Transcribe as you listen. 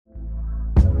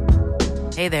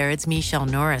Hey there, it's Michelle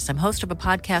Norris. I'm host of a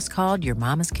podcast called Your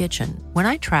Mama's Kitchen. When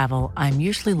I travel, I'm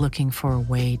usually looking for a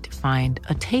way to find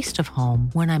a taste of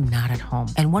home when I'm not at home.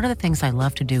 And one of the things I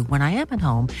love to do when I am at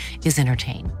home is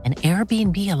entertain. And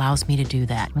Airbnb allows me to do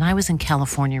that. When I was in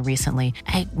California recently,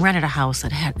 I rented a house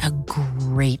that had a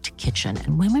great kitchen.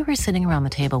 And when we were sitting around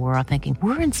the table, we were all thinking,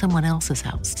 we're in someone else's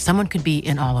house. Someone could be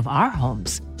in all of our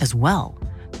homes as well.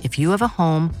 If you have a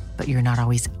home, but you're not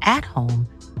always at home,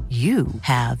 you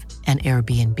have an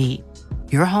Airbnb.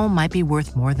 Your home might be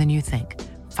worth more than you think.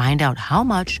 Find out how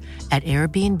much at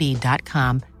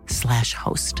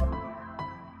airbnb.com/host.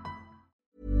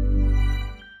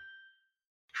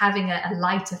 Having a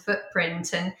lighter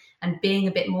footprint and being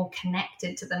a bit more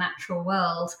connected to the natural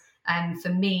world, for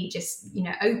me, just,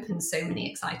 opens so many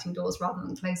exciting doors rather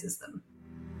than closes them.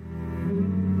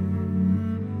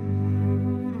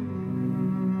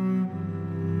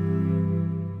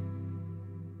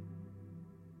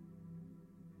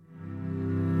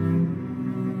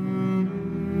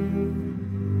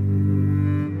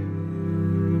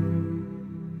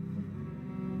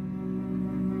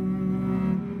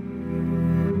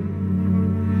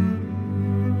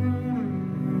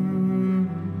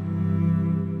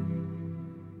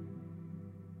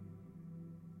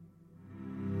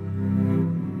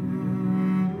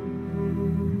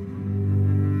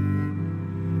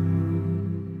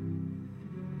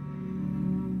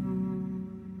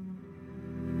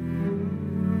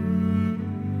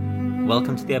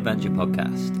 Welcome to the Adventure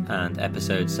Podcast and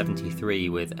episode 73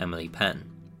 with Emily Penn.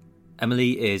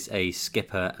 Emily is a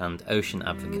skipper and ocean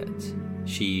advocate.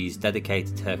 She's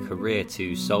dedicated her career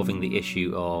to solving the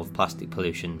issue of plastic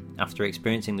pollution after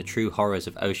experiencing the true horrors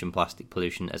of ocean plastic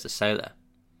pollution as a sailor.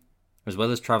 As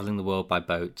well as travelling the world by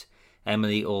boat,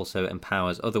 Emily also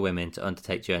empowers other women to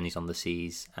undertake journeys on the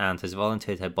seas and has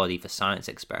volunteered her body for science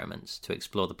experiments to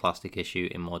explore the plastic issue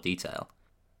in more detail.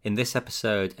 In this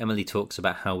episode, Emily talks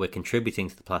about how we're contributing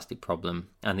to the plastic problem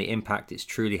and the impact it's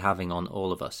truly having on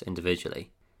all of us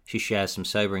individually. She shares some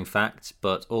sobering facts,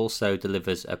 but also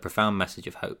delivers a profound message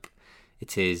of hope.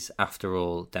 It is, after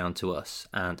all, down to us,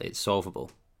 and it's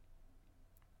solvable.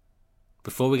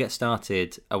 Before we get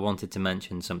started, I wanted to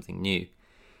mention something new.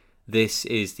 This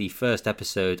is the first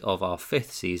episode of our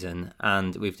 5th season,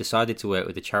 and we've decided to work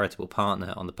with a charitable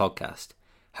partner on the podcast,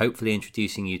 hopefully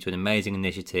introducing you to an amazing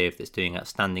initiative that's doing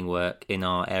outstanding work in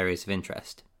our areas of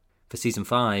interest. For Season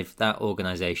 5, that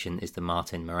organisation is the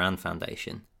Martin Moran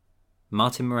Foundation.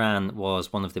 Martin Moran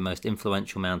was one of the most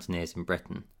influential mountaineers in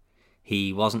Britain.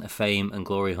 He wasn't a fame and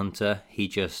glory hunter, he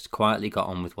just quietly got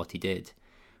on with what he did,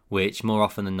 which more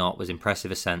often than not was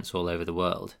impressive ascents all over the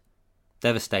world.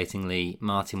 Devastatingly,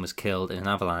 Martin was killed in an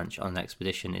avalanche on an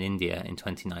expedition in India in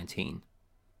 2019.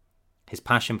 His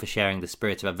passion for sharing the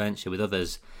spirit of adventure with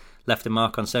others left a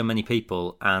mark on so many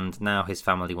people, and now his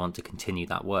family want to continue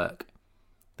that work.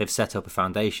 They've set up a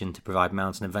foundation to provide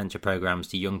mountain adventure programs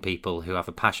to young people who have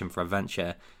a passion for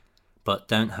adventure, but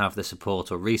don't have the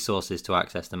support or resources to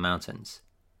access the mountains.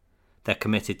 They're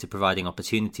committed to providing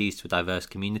opportunities to a diverse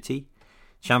community,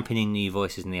 championing new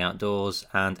voices in the outdoors,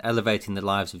 and elevating the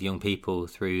lives of young people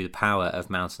through the power of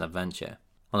mountain adventure.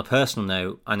 On a personal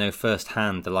note, I know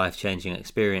firsthand the life-changing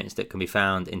experience that can be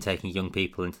found in taking young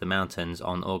people into the mountains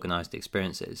on organised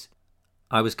experiences.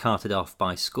 I was carted off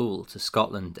by school to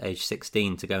Scotland aged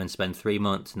 16 to go and spend 3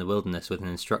 months in the wilderness with an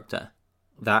instructor.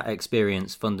 That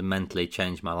experience fundamentally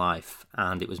changed my life,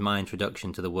 and it was my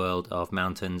introduction to the world of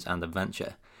mountains and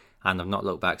adventure, and I've not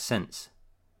looked back since.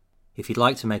 If you'd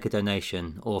like to make a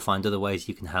donation or find other ways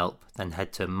you can help, then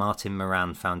head to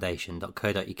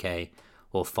martinmoranfoundation.co.uk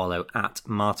or follow at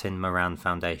Martin Moran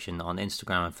Foundation on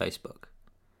Instagram and Facebook.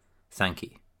 Thank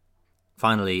you.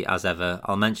 Finally, as ever,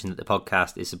 I'll mention that the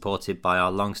podcast is supported by our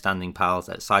long-standing pals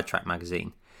at Sidetrack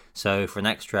magazine, so for an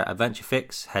extra adventure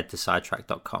fix, head to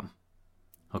sidetrack.com.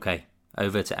 Okay,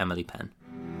 over to Emily Penn.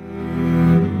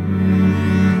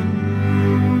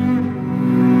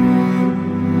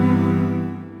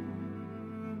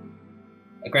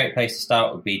 A great place to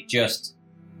start would be just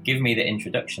give me the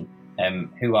introduction.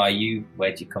 Who are you?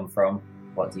 Where do you come from?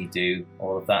 What do you do?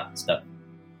 All of that stuff.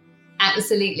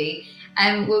 Absolutely.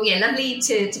 Lovely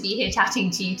to be here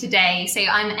chatting to you today. So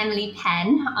I'm Emily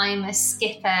Penn. I'm a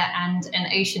skipper and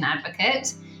an ocean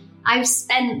advocate. I've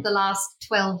spent the last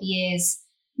 12 years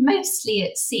mostly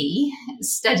at sea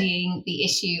studying the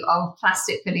issue of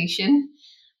plastic pollution.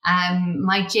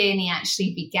 My journey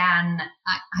actually began,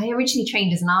 I originally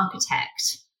trained as an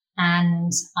architect,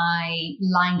 and I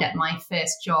lined up my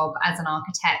first job as an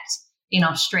architect in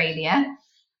Australia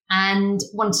and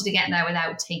wanted to get there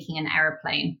without taking an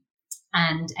aeroplane,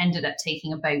 and ended up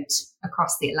taking a boat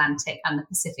across the Atlantic and the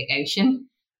Pacific Ocean.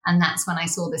 And that's when I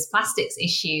saw this plastics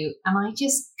issue, and I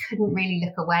just couldn't really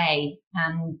look away.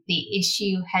 And the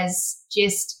issue has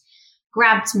just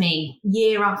grabbed me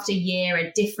year after year,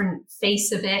 a different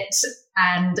face of it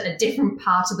and a different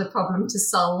part of the problem to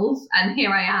solve. And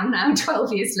here I am now,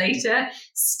 12 years later,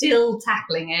 still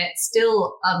tackling it,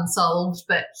 still unsolved,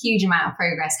 but huge amount of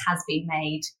progress has been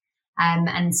made.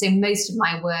 And so most of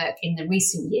my work in the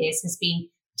recent years has been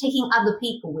taking other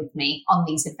people with me on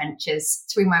these adventures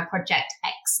through my project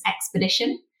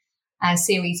EXXpedition, a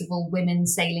series of all women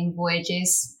sailing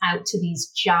voyages out to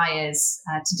these gyres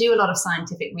to do a lot of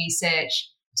scientific research,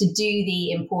 to do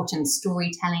the important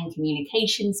storytelling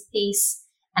communications piece,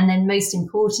 and then most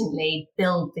importantly,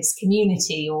 build this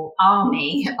community or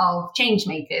army of change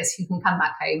makers who can come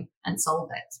back home and solve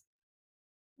it.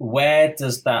 Where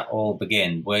does that all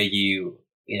begin? Were you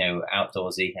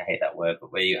outdoorsy? I hate that word,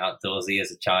 but were you outdoorsy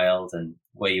as a child, and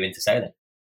were you into sailing?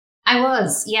 I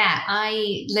was, yeah.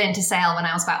 I learned to sail when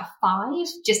I was about 5,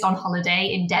 just on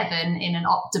holiday in Devon in an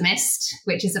Optimist,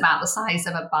 which is about the size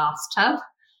of a bathtub.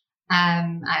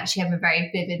 I actually have a very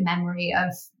vivid memory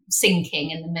of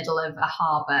sinking in the middle of a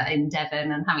harbour in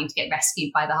Devon and having to get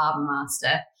rescued by the harbour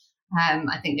master.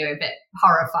 I think they were a bit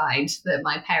horrified that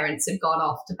my parents had gone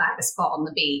off to bag a spot on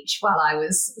the beach while I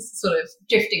was sort of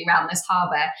drifting around this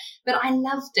harbour. But I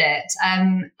loved it.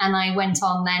 And I went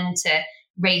on then to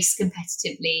race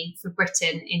competitively for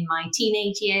Britain in my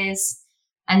teenage years.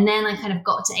 And then I kind of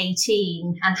got to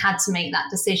 18 and had to make that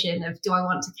decision of, do I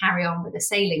want to carry on with a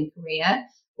sailing career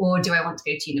or do I want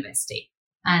to go to university?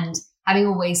 And having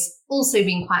always also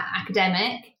been quite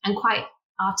academic and quite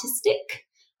artistic,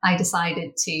 I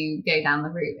decided to go down the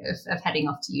route of heading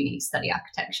off to uni to study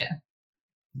architecture.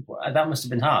 Well, that must have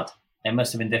been hard. It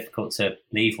must have been difficult to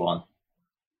leave one.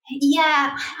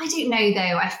 Yeah, I don't know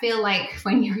though. I feel like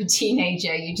when you're a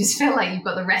teenager, you just feel like you've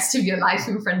got the rest of your life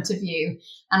in front of you.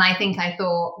 And I think I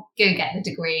thought, go get the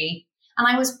degree. And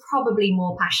I was probably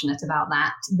more passionate about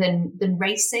that than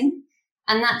racing.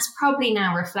 And that's probably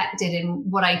now reflected in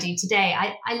what I do today.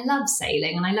 I love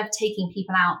sailing and I love taking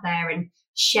people out there and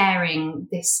sharing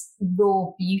this raw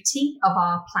beauty of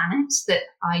our planet that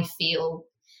I feel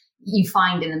you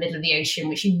find in the middle of the ocean,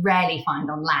 which you rarely find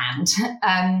on land.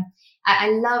 I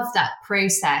love that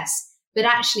process, but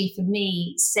actually for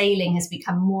me, sailing has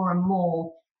become more and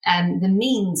more the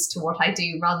means to what I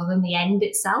do rather than the end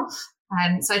itself.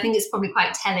 So I think it's probably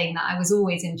quite telling that I was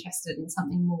always interested in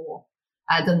something more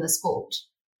than the sport.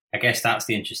 I guess that's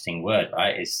the interesting word,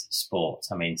 right? Is sport.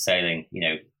 I mean, sailing,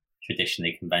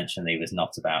 traditionally, conventionally was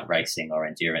not about racing or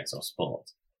endurance or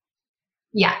sport.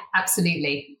 Yeah,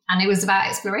 absolutely. And it was about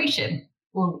exploration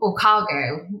or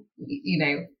cargo,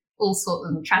 all sorts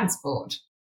of transport.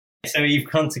 So you've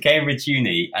gone to Cambridge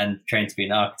Uni and trained to be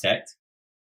an architect.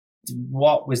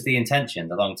 What was the intention,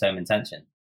 the long-term intention?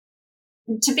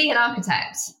 To be an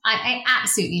architect. I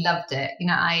absolutely loved it.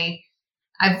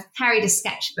 I've carried a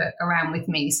sketchbook around with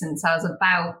me since I was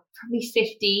about probably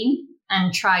 15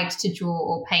 and tried to draw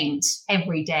or paint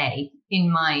every day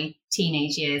in my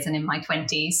teenage years and in my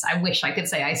 20s. I wish I could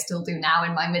say I still do now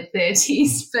in my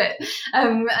mid-30s, but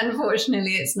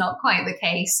unfortunately it's not quite the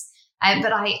case.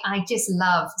 But I just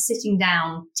love sitting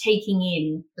down, taking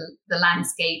in the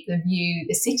landscape, the view,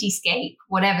 the cityscape,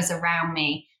 whatever's around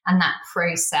me, and that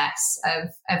process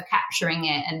of capturing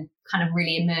it and kind of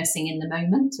really immersing in the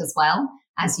moment as well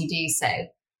as you do so.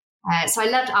 So I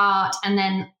loved art. And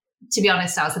then, to be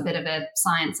honest, I was a bit of a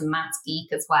science and maths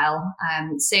geek as well.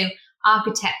 So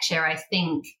architecture, I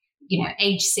think,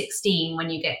 age 16,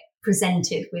 when you get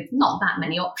presented with not that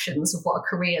many options of what a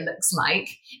career looks like,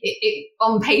 it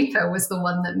on paper was the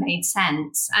one that made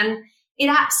sense. And it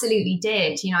absolutely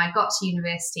did. I got to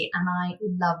university and I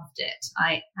loved it.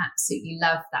 I absolutely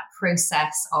loved that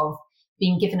process of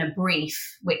being given a brief,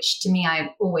 which to me I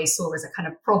always saw as a kind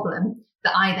of problem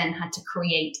that I then had to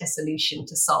create a solution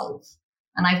to solve.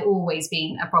 And I've always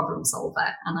been a problem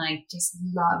solver and I just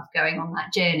love going on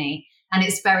that journey. And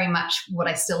it's very much what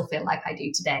I still feel like I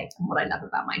do today and what I love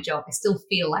about my job. I still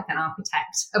feel like an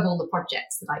architect of all the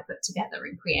projects that I put together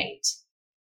and create.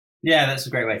 Yeah, that's a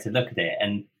great way to look at it.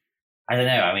 And I don't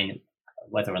know, I mean,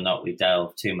 whether or not we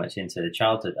delve too much into the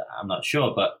childhood, I'm not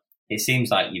sure, but it seems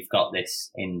like you've got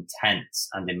this intense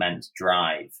and immense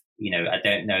drive. I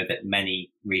don't know that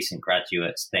many recent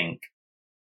graduates think,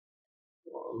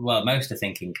 well, most are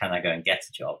thinking, can I go and get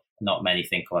a job? Not many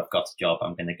think, I've got a job,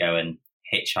 I'm going to go and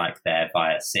hitchhike there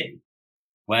via sea.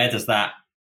 Where does that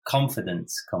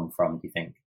confidence come from, do you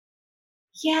think?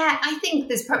 Yeah, I think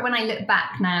when I look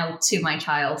back now to my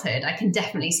childhood, I can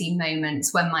definitely see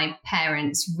moments when my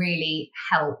parents really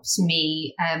helped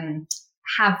me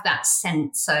have that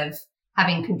sense of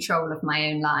having control of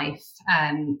my own life,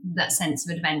 that sense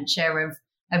of adventure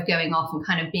of going off and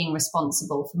kind of being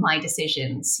responsible for my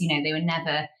decisions. You know, they were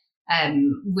never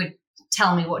would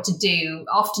tell me what to do,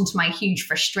 often to my huge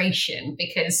frustration,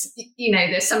 because, you know,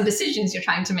 there's some decisions you're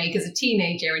trying to make as a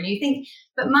teenager and you think,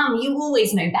 but Mum, you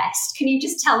always know best. Can you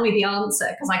just tell me the answer?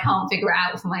 Because I can't figure it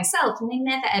out for myself. And they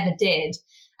never, ever did.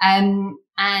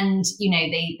 And, you know,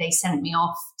 they sent me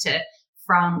off to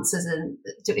France as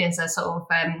a sort of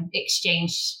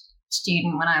exchange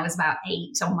student when I was about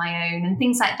 8 on my own, and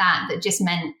things like that, that just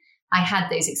meant I had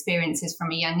those experiences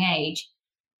from a young age.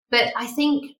 But I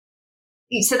think,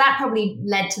 so that probably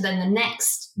led to then the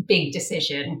next big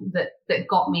decision that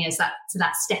got me to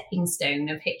that stepping stone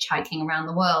of hitchhiking around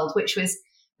the world, which was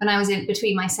when I was in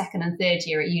between my second and third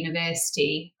year at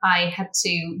university. I had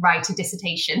to write a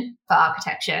dissertation for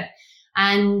architecture,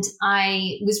 and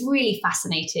I was really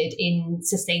fascinated in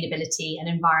sustainability and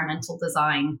environmental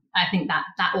design. I think that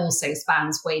also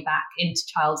spans way back into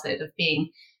childhood, of being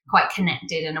quite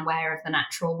connected and aware of the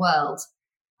natural world.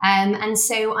 And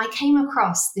so I came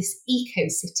across this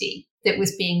eco-city that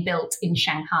was being built in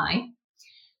Shanghai.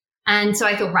 And so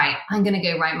I thought, right, I'm going to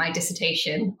go write my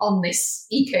dissertation on this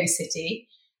eco-city.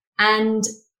 And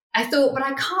I thought, but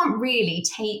I can't really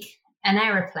take an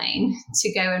aeroplane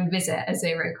to go and visit a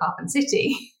zero carbon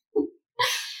city.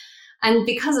 And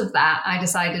because of that, I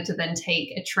decided to then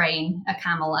take a train, a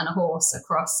camel and a horse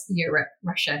across Europe,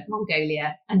 Russia,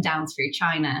 Mongolia, and down through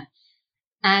China.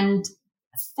 And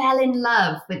fell in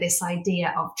love with this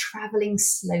idea of traveling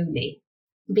slowly,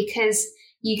 because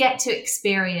you get to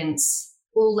experience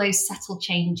all those subtle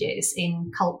changes in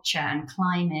culture and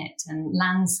climate and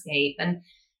landscape, and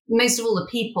most of all the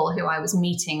people who I was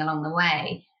meeting along the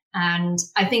way. And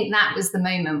I think that was the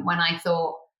moment when I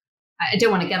thought, I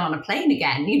don't want to get on a plane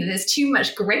again. You know, there's too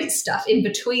much great stuff in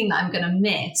between that I'm going to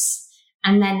miss.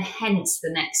 And then hence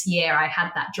the next year I had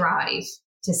that drive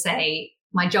to say,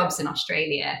 my job's in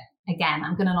Australia. Again,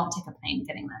 I'm going to not take a plane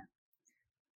getting there.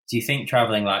 Do you think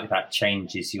traveling like that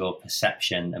changes your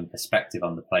perception and perspective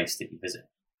on the place that you visit?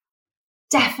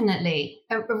 Definitely.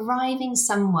 Arriving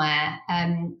somewhere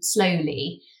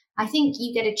slowly, I think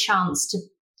you get a chance to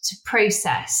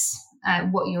process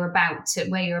where you're about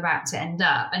to end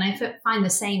up. And I find the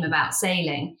same about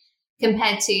sailing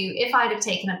compared to if I'd have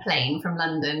taken a plane from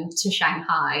London to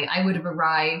Shanghai. I would have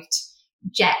arrived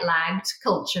jet lagged,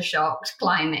 culture shocked,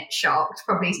 climate shocked,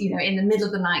 probably, you know, in the middle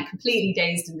of the night, completely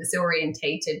dazed and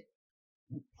disorientated,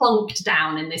 plonked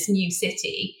down in this new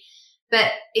city.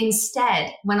 But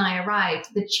instead, when I arrived,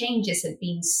 the changes had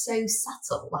been so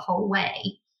subtle the whole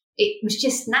way. It was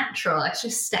just natural. I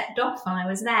just stepped off and I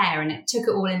was there, and it took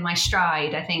it all in my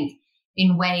stride, I think,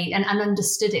 in way and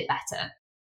understood it better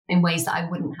in ways that I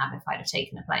wouldn't have if I'd have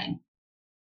taken a plane.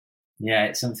 Yeah,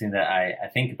 it's something that I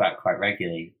think about quite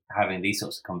regularly, having these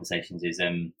sorts of conversations is,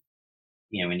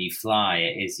 you know, when you fly,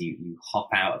 it is you hop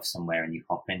out of somewhere and you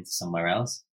hop into somewhere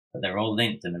else, but they're all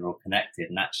linked and they're all connected.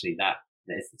 And actually that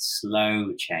is a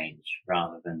slow change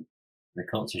rather than the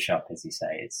culture shock, as you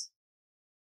say.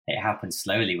 It happens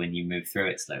slowly when you move through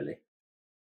it slowly.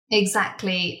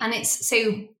 Exactly. And it's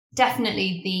so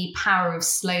definitely the power of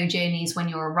slow journeys when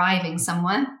you're arriving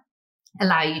somewhere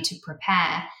allow you to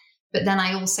prepare. But then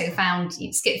I also found,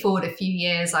 you skip forward a few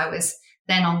years, I was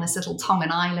then on this little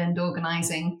Tongan island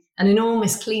organising an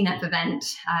enormous cleanup event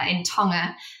in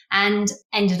Tonga, and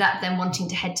ended up then wanting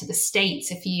to head to the States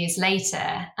a few years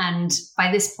later. And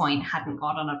by this point, hadn't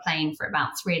got on a plane for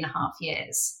about 3.5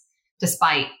 years,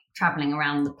 despite travelling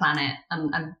around the planet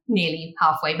and nearly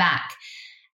halfway back,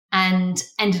 and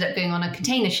ended up going on a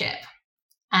container ship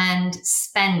and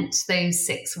spent those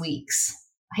 6 weeks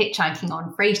hitchhiking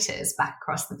on freighters back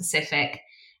across the Pacific,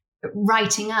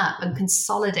 writing up and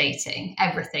consolidating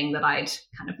everything that I'd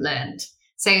kind of learned.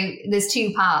 So there's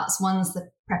two parts. One's the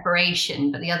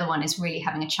preparation, but the other one is really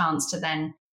having a chance to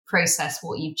then process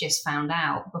what you've just found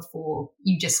out before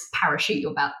you just parachute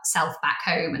yourself back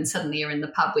home and suddenly you're in the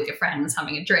pub with your friends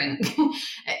having a drink,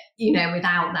 you know,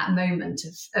 without that moment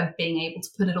of being able to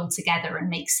put it all together and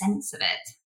make sense of it.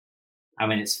 I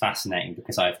mean, it's fascinating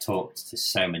because I've talked to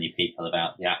so many people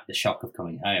about the shock of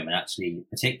coming home, and actually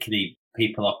particularly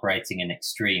people operating in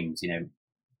extremes, you know,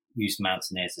 use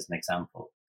mountaineers as an example.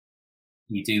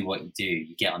 You do what you do,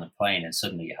 you get on a plane and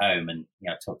suddenly you're home, and, you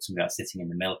know, I talked to somebody about sitting in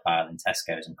the milk aisle in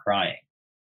Tesco's and crying.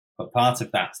 But part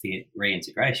of that's the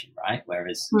reintegration, right?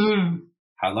 Whereas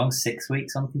how long? 6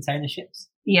 weeks on container ships?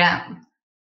 Yeah.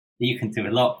 You can do a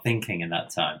lot thinking in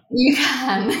that time. You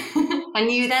can. And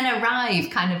you then arrive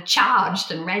kind of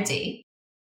charged and ready.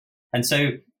 And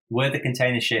so were the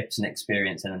container ships an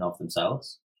experience in and of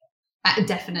themselves?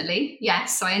 Definitely,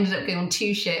 yes. So I ended up going on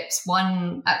 2 ships,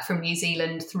 one up from New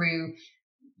Zealand through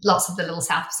lots of the little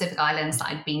South Pacific islands that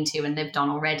I'd been to and lived on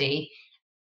already,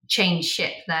 changed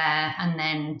ship there, and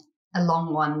then a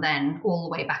long one then all the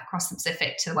way back across the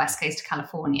Pacific to the west coast of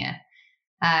California,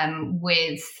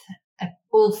 with an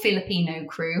all Filipino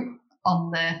crew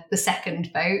on the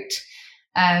second boat.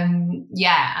 And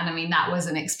I mean, that was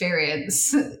an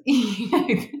experience.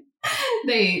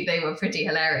 They were pretty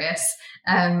hilarious.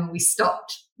 We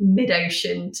stopped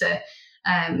mid-ocean to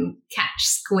catch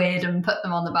squid and put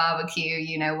them on the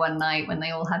barbecue, one night when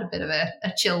they all had a bit of a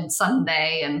chilled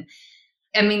Sunday. And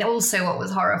I mean, also what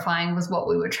was horrifying was what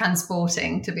we were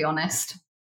transporting, to be honest,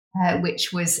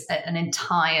 which was an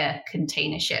entire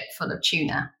container ship full of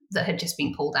tuna that had just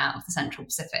been pulled out of the Central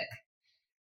Pacific,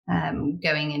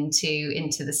 going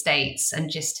into the States, and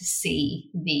just to see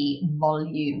the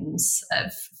volumes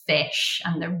of fish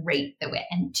and the rate that we're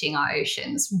emptying our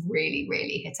oceans really,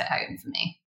 really hit it home for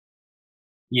me.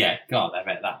 Yeah, God, I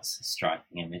bet that's a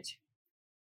striking image.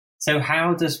 So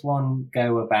how does one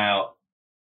go about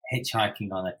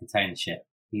hitchhiking on a container ship?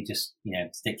 You just,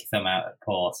 stick your thumb out at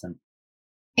port and...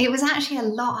 It was actually a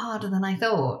lot harder than I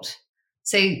thought.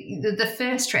 So the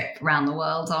first trip around the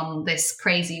world on this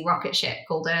crazy rocket ship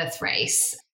called Earth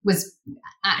Race was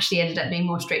actually ended up being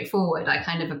more straightforward. I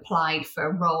kind of applied for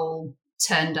a role,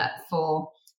 turned up for,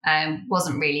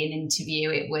 wasn't really an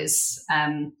interview. It was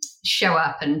show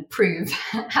up and prove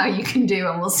how you can do,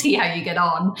 and we'll see how you get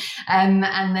on. And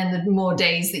then the more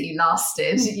days that you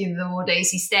lasted, the more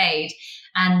days you stayed.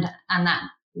 And that,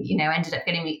 ended up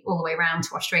getting me all the way around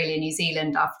to Australia, New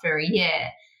Zealand after a year.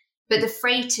 But the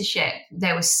freighter ship,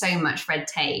 there was so much red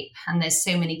tape, and there's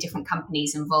so many different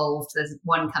companies involved. There's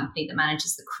one company that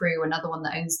manages the crew, another one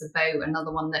that owns the boat,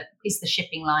 another one that is the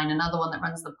shipping line, another one that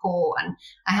runs the port. And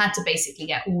I had to basically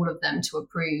get all of them to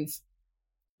approve.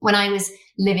 When I was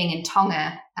living in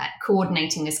Tonga,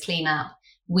 coordinating this cleanup,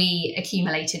 we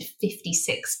accumulated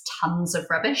 56 tons of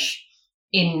rubbish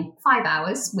in 5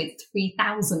 hours with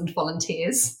 3,000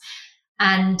 volunteers.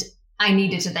 And I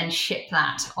needed to then ship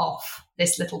that off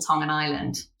this little Tongan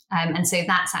island. And so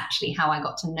that's actually how I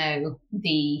got to know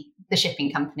the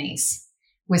shipping companies,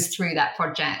 was through that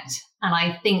project. And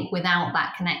I think without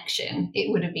that connection,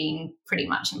 it would have been pretty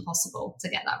much impossible to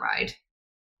get that ride.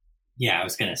 Yeah, I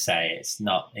was going to say, it's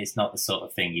not the sort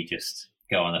of thing you just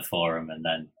go on a forum and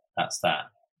then that's that.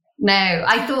 No,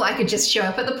 I thought I could just show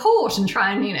up at the port and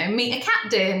try and, meet a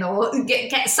captain or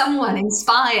get someone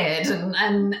inspired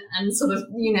and sort of,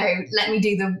 let me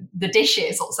do the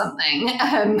dishes or something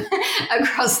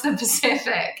across the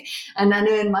Pacific and then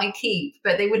earn my keep.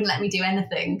 But they wouldn't let me do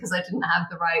anything because I didn't have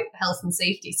the right health and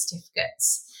safety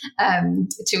certificates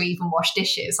to even wash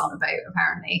dishes on a boat,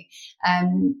 apparently.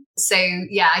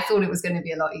 I thought it was going to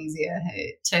be a lot easier.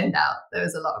 It turned out there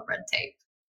was a lot of red tape.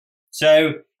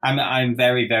 So I'm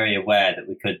very, very aware that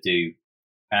we could do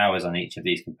hours on each of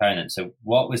these components. So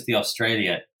what was the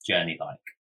Australia journey like?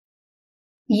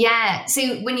 Yeah.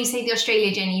 So when you say the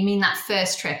Australia journey, you mean that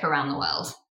first trip around the world?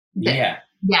 Yeah.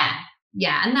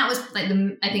 And that was like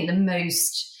I think the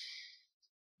most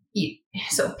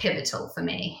sort of pivotal for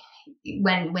me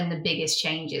when the biggest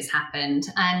changes happened.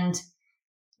 And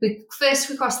we crossed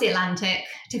the Atlantic,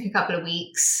 took a couple of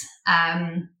weeks.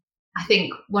 I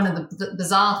think one of the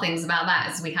bizarre things about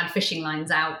that is we had fishing lines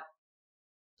out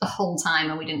the whole time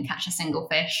and we didn't catch a single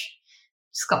fish.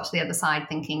 Just got to the other side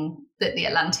thinking that the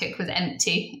Atlantic was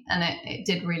empty, and it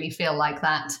did really feel like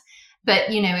that. But,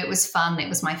 it was fun. It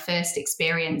was my first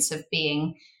experience of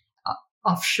being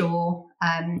offshore.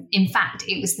 In fact,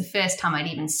 it was the first time I'd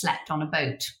even slept on a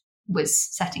boat,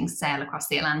 was setting sail across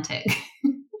the Atlantic.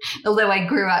 Although I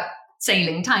grew up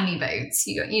sailing tiny boats,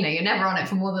 you're never on it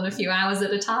for more than a few hours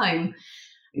at a time.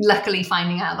 Luckily,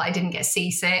 finding out that I didn't get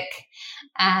seasick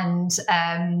and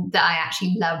that I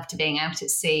actually loved being out at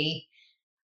sea.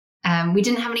 We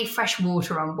didn't have any fresh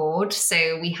water on board,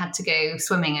 so we had to go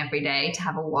swimming every day to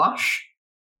have a wash.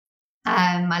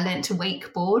 I learnt to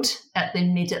wakeboard at the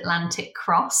Mid-Atlantic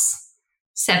Cross,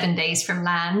 7 days from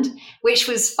land, which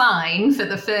was fine for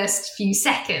the first few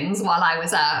seconds while I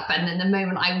was up. And then the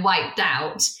moment I wiped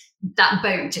out, that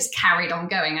boat just carried on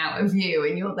going out of view,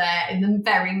 and you're there in the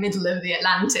very middle of the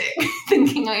Atlantic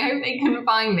thinking, I hope they can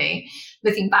find me.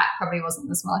 Looking back, probably wasn't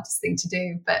the smartest thing to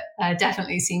do, but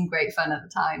definitely seemed great fun at the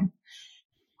time.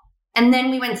 And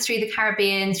then we went through the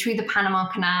Caribbean, through the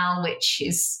Panama Canal, which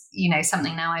is,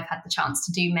 something now I've had the chance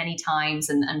to do many times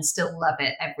and still love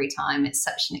it every time. It's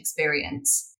such an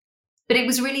experience. But it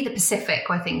was really the Pacific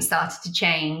where things started to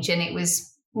change. And it was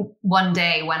one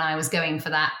day when I was going for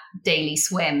that daily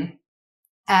swim,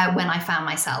 when I found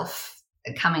myself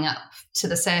coming up to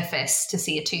the surface to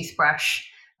see a toothbrush,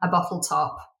 a bottle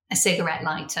top, a cigarette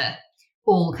lighter,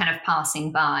 all kind of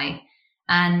passing by.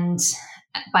 And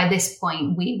by this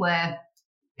point, we were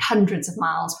hundreds of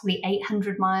miles, probably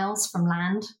 800 miles from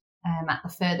land at the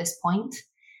furthest point.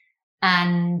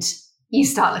 And you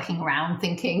start looking around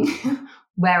thinking,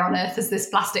 where on earth has this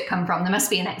plastic come from? There must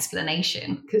be an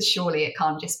explanation, because surely it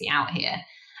can't just be out here.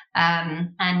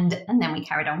 And then we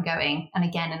carried on going, and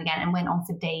again, and went on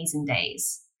for days and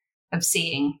days of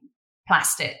seeing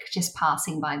plastic just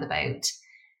passing by the boat.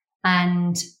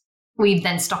 And we'd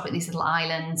then stop at these little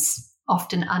islands,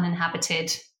 often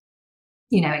uninhabited,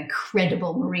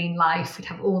 incredible marine life. We'd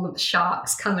have all of the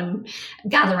sharks come and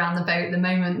gather around the boat the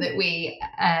moment that we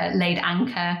laid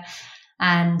anchor,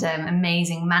 and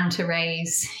amazing manta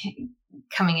rays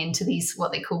coming into these,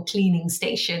 what they call cleaning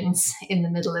stations in the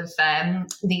middle of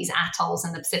these atolls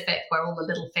in the Pacific, where all the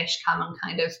little fish come and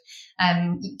kind of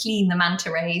clean the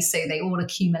manta rays, so they all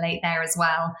accumulate there as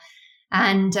well.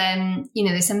 And,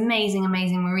 this amazing,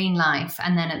 amazing marine life.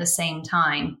 And then at the same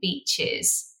time,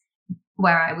 beaches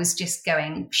where I was just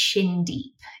going shin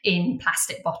deep in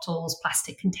plastic bottles,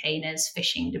 plastic containers,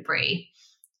 fishing debris.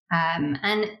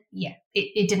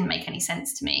 It didn't make any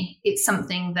sense to me. It's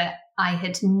something that I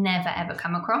had never, ever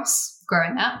come across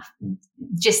growing up,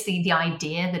 just the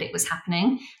idea that it was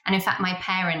happening. And in fact, my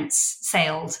parents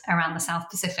sailed around the South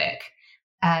Pacific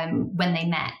when they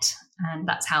met, and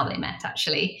that's how they met,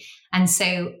 actually. And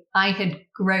so I had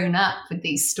grown up with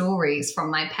these stories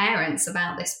from my parents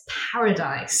about this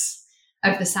paradise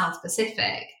of the South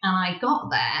Pacific. And I got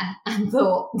there and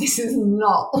thought, this is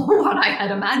not what I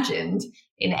had imagined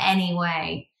in any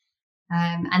way.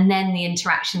 And then the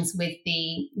interactions with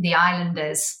the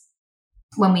islanders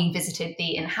when we visited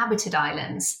the inhabited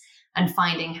islands, and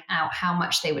finding out how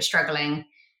much they were struggling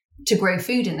to grow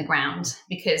food in the ground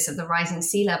because of the rising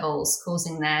sea levels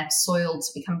causing their soil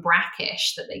to become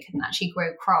brackish, that they couldn't actually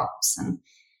grow crops, and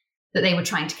that they were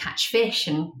trying to catch fish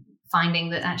and finding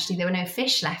that actually there were no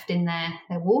fish left in their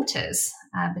waters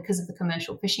because of the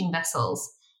commercial fishing vessels.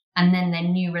 And then their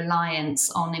new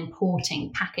reliance on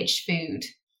importing packaged food.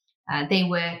 They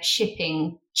were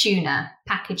shipping tuna,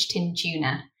 packaged tin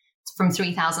tuna, from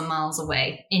 3,000 miles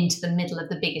away into the middle of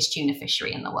the biggest tuna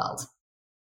fishery in the world,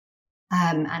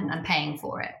 and paying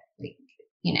for it,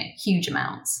 huge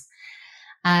amounts.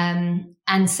 And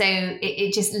so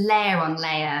it just layer on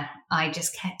layer, I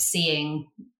just kept seeing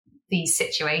these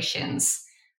situations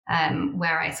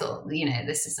where I thought,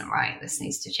 this isn't right, this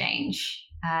needs to change.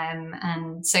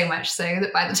 And so much so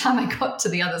that by the time I got to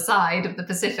the other side of the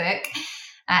Pacific,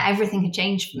 everything had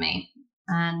changed for me.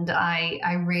 And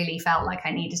I really felt like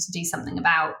I needed to do something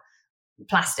about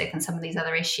plastic and some of these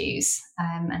other issues.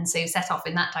 And so set off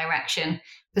in that direction,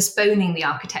 postponing the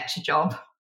architecture job.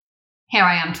 Here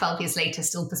I am 12 years later,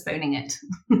 still postponing it.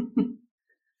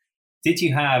 Did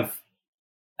you have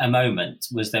a moment?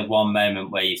 Was there one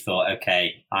moment where you thought,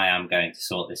 okay, I am going to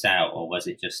sort this out? Or was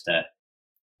it just a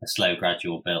slow,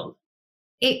 gradual build?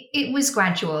 It was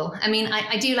gradual. I mean,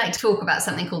 I do like to talk about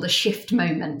something called a shift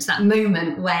moment, that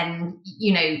moment when,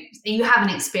 you have an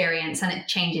experience and it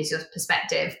changes your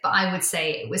perspective. But I would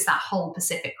say it was that whole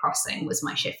Pacific crossing was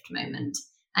my shift moment.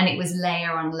 And it was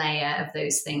layer on layer of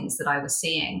those things that I was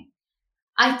seeing.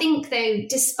 I think, though,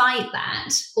 despite that,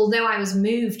 although I was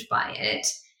moved by it,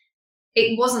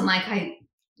 it wasn't like I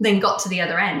then got to the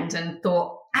other end and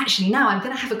thought, actually, now I'm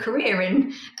going to have a career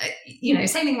in,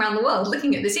 sailing around the world,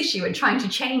 looking at this issue and trying to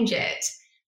change it.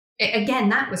 Again,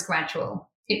 that was gradual.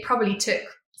 It probably took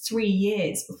 3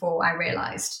 years before I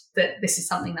realized that this is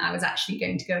something that I was actually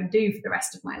going to go and do for the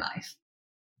rest of my life,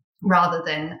 rather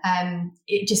than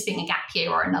it just being a gap year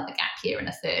or another gap year and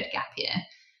a third gap year.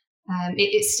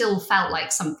 It still felt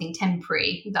like something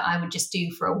temporary that I would just do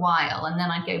for a while, and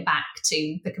then I'd go back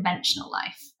to the conventional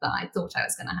life that I thought I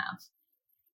was going to have.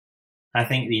 I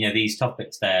think, these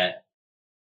topics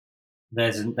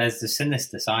there's the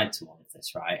sinister side to all of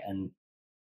this, right? And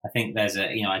I think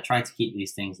I try to keep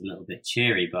these things a little bit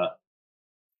cheery, but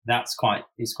it's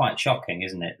quite shocking,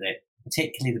 isn't it? That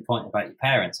particularly the point about your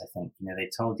parents, I think, they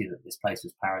told you that this place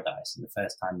was paradise, and the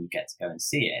first time you get to go and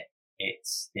see it,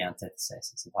 it's the antithesis.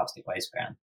 It's a plastic waste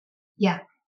ground. Yeah.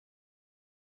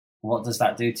 What does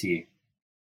that do to you?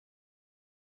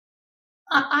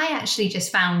 I actually just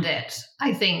found it,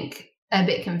 I think, a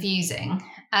bit confusing,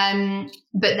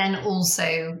 but then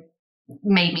also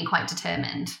made me quite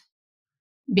determined,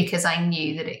 because I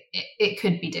knew that it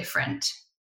could be different,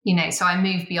 so I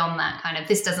moved beyond that kind of,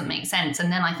 this doesn't make sense.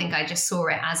 And then I think I just saw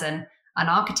it as an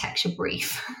architecture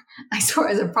brief. I saw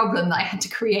it as a problem that I had to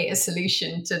create a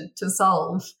solution to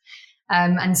solve.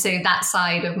 And so that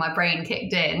side of my brain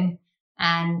kicked in,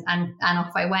 and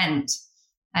off I went.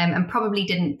 And probably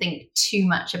didn't think too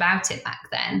much about it back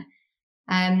then.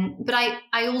 But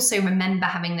I also remember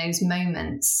having those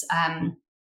moments. I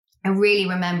really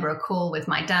remember a call with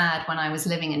my dad when I was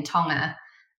living in Tonga,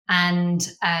 and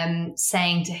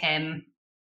saying to him,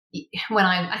 when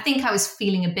I think I was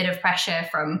feeling a bit of pressure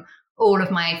from all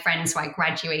of my friends who I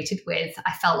graduated with.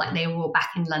 I felt like they were all back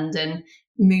in London,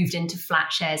 moved into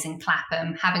flat shares in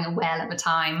Clapham, having a whale of a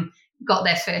time, got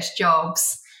their first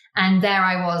jobs. And there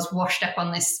I was, washed up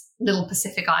on this little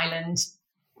Pacific island,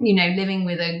 living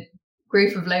with a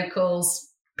group of locals,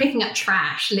 picking up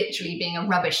trash, literally being a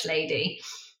rubbish lady.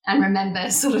 And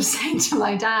remember sort of saying to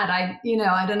my dad, I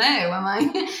don't know,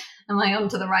 am I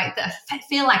onto the right? I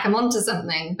feel like I'm onto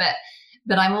something,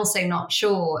 but I'm also not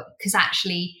sure, because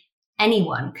actually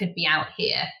anyone could be out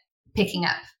here picking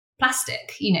up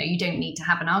plastic. You don't need to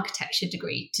have an architecture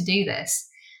degree to do this.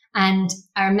 And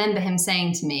I remember him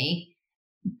saying to me,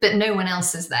 but no one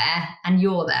else is there and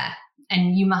you're there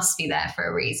and you must be there for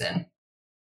a reason.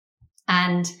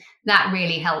 And that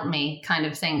really helped me kind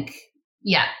of think,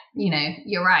 yeah,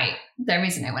 you're right. There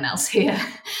is no one else here.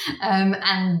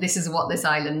 And this is what this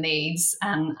island needs.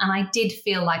 And I did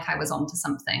feel like I was onto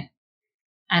something.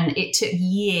 And it took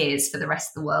years for the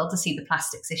rest of the world to see the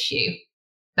plastics issue.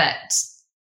 But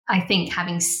I think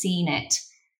having seen it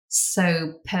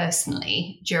so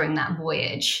personally during that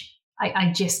voyage,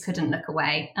 I just couldn't look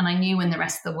away. And I knew when the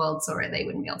rest of the world saw it, they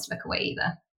wouldn't be able to look away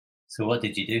either. So what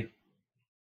did you do?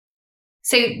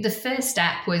 So the first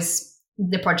step was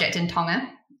the project in Tonga.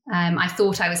 I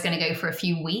thought I was going to go for a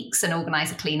few weeks and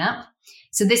organise a cleanup.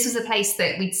 So this was a place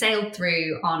that we'd sailed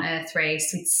through on Earth Race.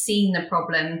 We'd seen the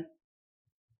problem.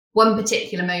 One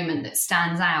particular moment that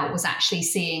stands out was actually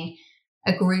seeing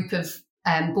a group of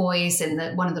boys in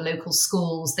one of the local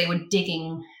schools. They were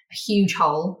digging a huge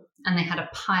hole, and they had a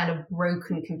pile of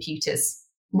broken computers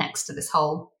next to this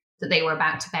hole that they were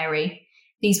about to bury.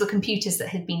 These were computers that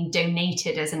had been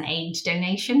donated as an aid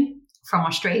donation from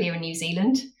Australia and New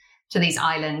Zealand to these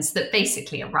islands that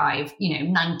basically arrived,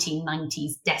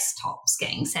 1990s desktops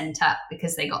getting sent up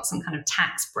because they got some kind of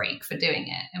tax break for doing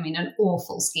it. I mean, an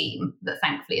awful scheme that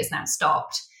thankfully has now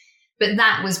stopped. But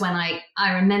that was when I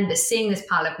remember seeing this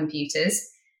pile of computers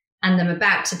and them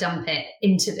about to dump it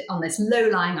on this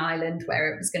low-lying island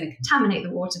where it was going to contaminate the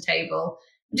water table.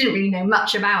 I didn't really know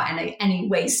much about any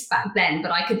waste back then,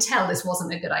 but I could tell this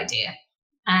wasn't a good idea.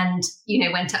 And,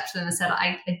 went up to them and said,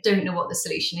 I don't know what the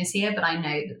solution is here, but I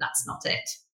know that that's not it.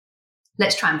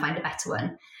 Let's try and find a better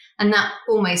one. And that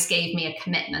almost gave me a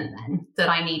commitment then that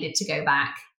I needed to go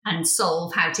back and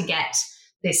solve how to get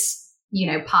this,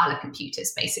 pile of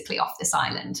computers basically off this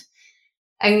island.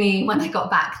 Only when I got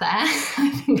back there,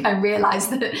 I think I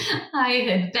realized that I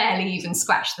had barely even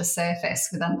scratched the surface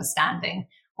with understanding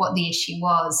what the issue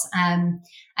was.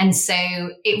 And so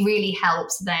it really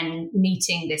helped then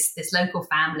meeting this local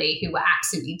family who were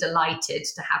absolutely delighted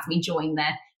to have me join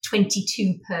their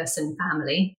 22-person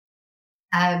family.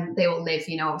 They all live,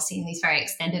 obviously in these very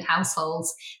extended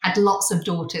households, had lots of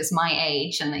daughters my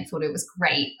age, and they thought it was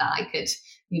great that I could,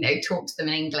 talk to them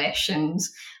in English and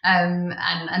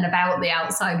about the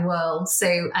outside world. So,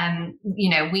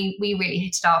 we really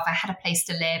hit it off. I had a place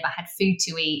to live. I had food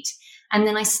to eat. And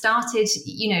then I started,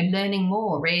 learning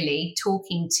more, really,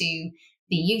 talking to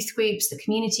the youth groups, the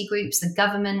community groups, the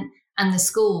government and the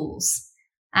schools.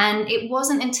 And it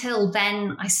wasn't until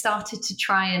then I started to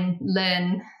try and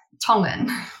learn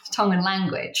Tongan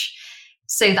language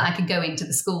so that I could go into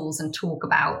the schools and talk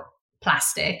about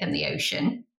plastic and the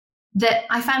ocean, that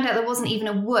I found out there wasn't even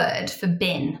a word for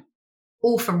bin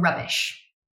or for rubbish.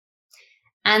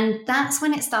 And that's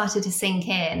when it started to sink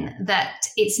in that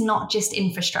it's not just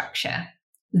infrastructure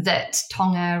that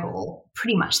Tonga or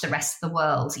pretty much the rest of the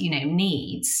world,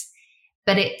 needs,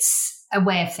 but it's a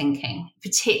way of thinking,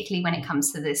 particularly when it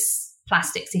comes to this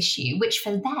plastics issue, which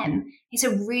for them is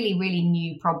a really, really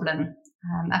new problem.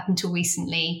 Up until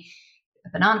recently, a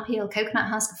banana peel, coconut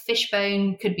husk, a fish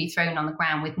bone could be thrown on the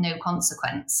ground with no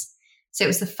consequence. So it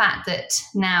was the fact that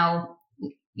now,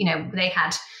 they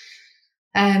had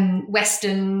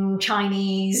Western,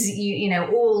 Chinese,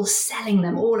 all selling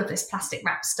them all of this plastic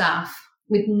wrap stuff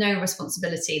with no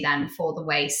responsibility then for the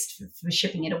waste, for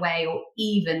shipping it away, or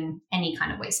even any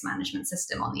kind of waste management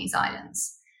system on these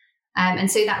islands. And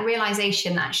so that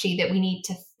realization actually that we need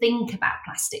to think about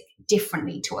plastic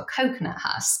differently to a coconut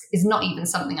husk is not even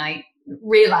something I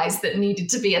realized that needed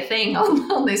to be a thing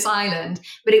on this island,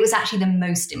 but it was actually the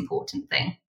most important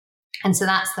thing. And so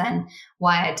that's then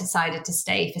why I decided to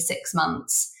stay for 6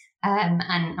 months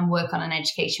and work on an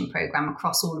education program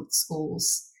across all of the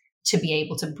schools to be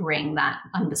able to bring that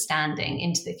understanding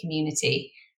into the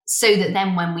community. so that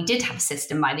then when we did have a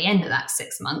system by the end of that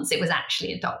 6 months, it was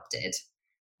actually adopted,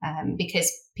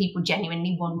 because people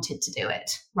genuinely wanted to do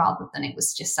it rather than it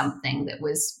was just something that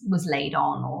was laid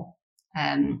on or,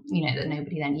 that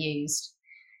nobody then used.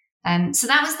 So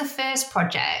that was the first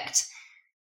project,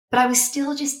 but I was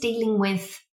still just dealing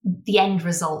with the end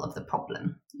result of the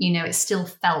problem. It still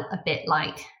felt a bit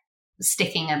like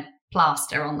sticking a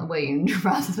plaster on the wound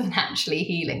rather than actually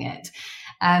healing it.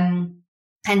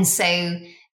 And so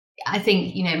I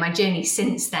think, my journey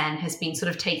since then has been sort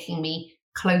of taking me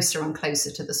closer and closer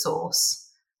to the source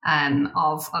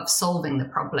of solving the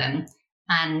problem.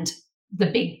 And the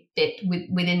big bit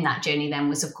within that journey then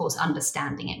was, of course,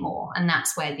 understanding it more. And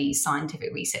that's where these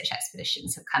scientific research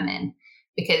expeditions have come in,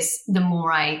 because the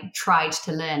more I tried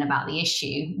to learn about the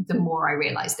issue, the more I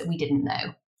realized that we didn't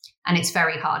know. And it's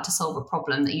very hard to solve a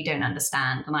problem that you don't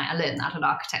understand. And I learned that at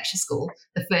architecture school.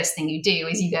 The first thing you do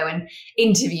is you go and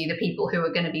interview the people who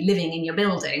are going to be living in your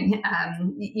building.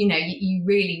 You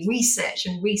really research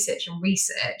and research and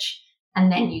research,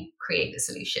 and then you create the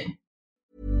solution.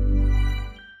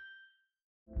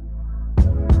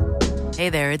 Hey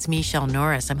there, it's Michelle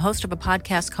Norris. I'm host of a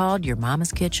podcast called Your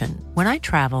Mama's Kitchen. When I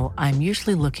travel, I'm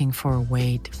usually looking for a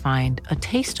way to find a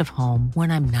taste of home when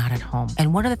I'm not at home.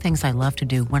 And one of the things I love to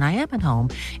do when I am at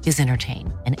home is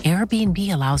entertain. And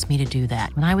Airbnb allows me to do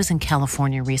that. When I was in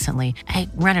California recently, I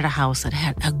rented a house that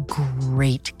had a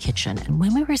great kitchen. And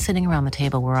when we were sitting around the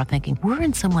table, we were all thinking, we're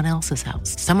in someone else's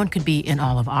house. Someone could be in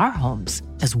all of our homes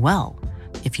as well.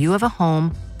 If you have a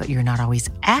home, but you're not always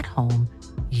at home,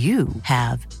 you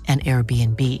have an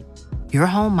Airbnb. Your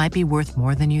home might be worth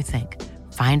more than you think.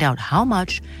 Find out how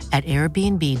much at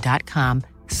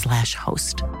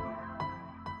airbnb.com/host.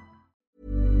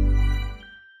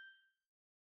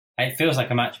 It feels like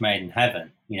a match made in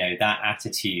heaven, that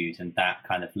attitude and that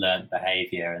kind of learned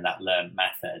behavior and that learned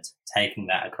method, taking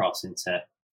that across into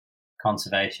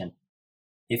conservation.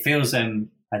 It feels,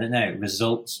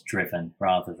 results driven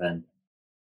rather than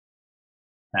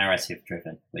narrative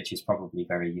driven, which is probably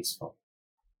very useful.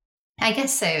 I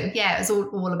guess so. Yeah, it's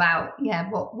all about,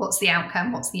 what's the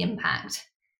outcome? What's the impact?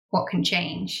 What can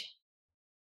change?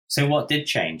 So what did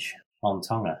change on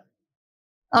Tonga?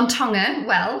 On Tonga,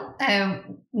 well,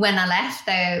 when I left,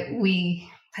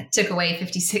 we took away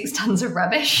 56 tons of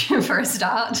rubbish for a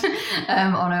start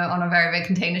on a very big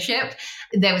container ship.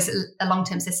 There was a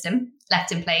long-term system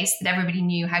left in place that everybody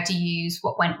knew how to use,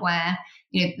 what went where.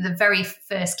 The very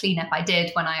first cleanup I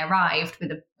did when I arrived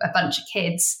with a bunch of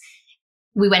kids,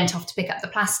 we went off to pick up the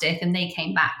plastic and they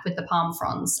came back with the palm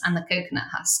fronds and the coconut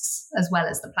husks as well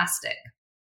as the plastic.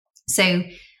 So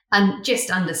just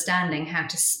understanding how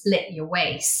to split your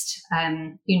waste,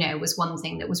 was one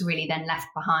thing that was really then left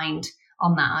behind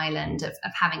on that island of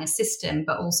having a system,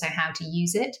 but also how to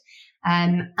use it.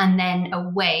 And then a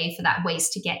way for that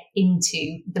waste to get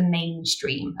into the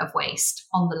mainstream of waste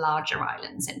on the larger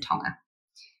islands in Tonga.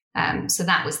 So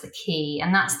that was the key.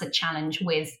 And that's the challenge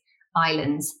with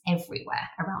islands everywhere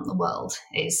around the world,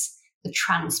 is the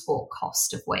transport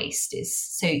cost of waste is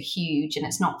so huge, and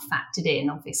it's not factored in,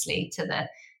 obviously, to the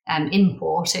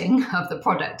importing of the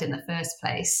product in the first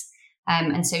place.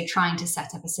 And so trying to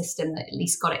set up a system that at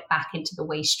least got it back into the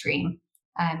waste stream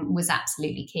was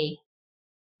absolutely key.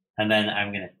 And then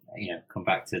I'm going to, come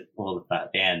back to all of that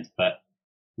at the end. But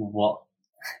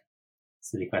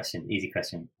silly question, easy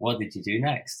question. What did you do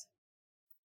next?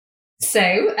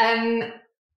 So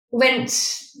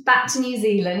went back to New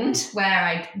Zealand, where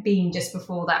I'd been just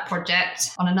before that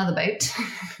project on another boat.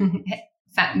 In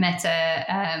fact, met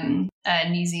a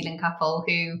New Zealand couple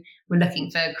who were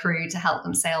looking for a crew to help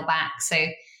them sail back. So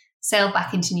sailed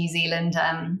back into New Zealand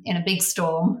in a big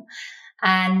storm,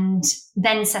 and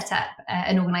then set up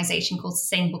an organisation called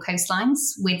Sustainable Coastlines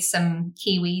with some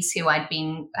Kiwis who I'd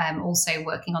been also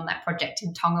working on that project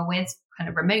in Tonga with, kind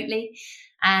of remotely,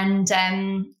 and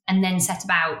then set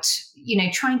about,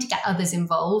 trying to get others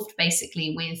involved,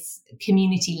 basically with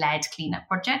community-led cleanup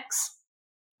projects,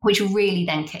 which really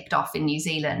then kicked off in New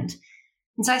Zealand.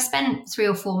 And so I spent 3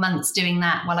 or 4 months doing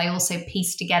that while I also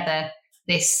pieced together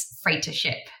this freighter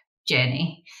ship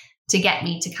journey to get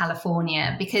me to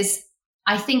California, because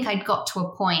I think I'd got to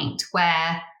a point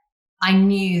where I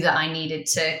knew that I needed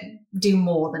to do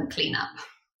more than clean up.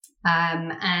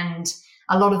 And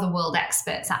a lot of the world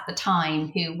experts at the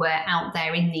time who were out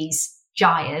there in these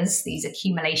gyres, these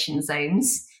accumulation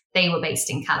zones, they were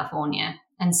based in California.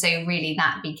 And so really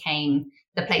that became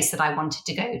the place that I wanted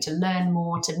to go to learn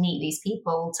more, to meet these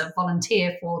people, to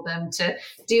volunteer for them, to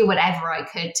do whatever I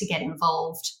could to get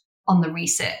involved on the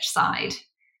research side.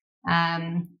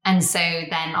 And so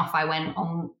then off I went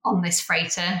on this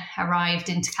freighter, arrived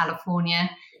into California,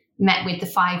 met with the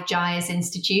Five Gyres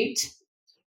Institute,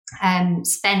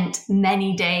 spent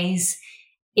many days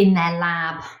in their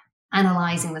lab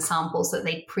analysing the samples that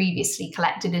they'd previously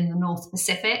collected in the North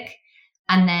Pacific,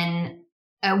 and then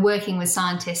working with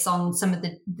scientists on some of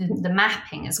the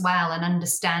mapping as well, and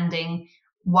understanding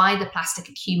why the plastic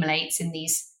accumulates in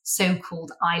these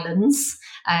so-called islands,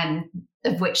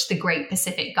 of which the Great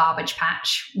Pacific Garbage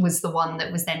Patch was the one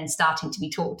that was then starting to be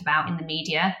talked about in the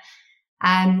media.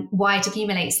 Why it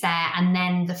accumulates there, and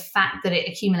then the fact that it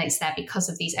accumulates there because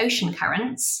of these ocean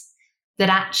currents, that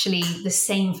actually the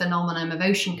same phenomenon of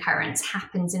ocean currents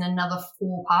happens in another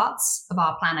 4 parts of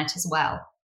our planet as well.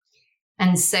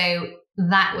 And so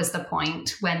that was the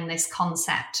point when this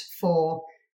concept for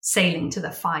sailing to the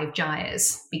Five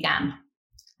Gyres began.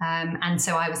 And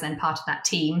so I was then part of that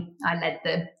team. I led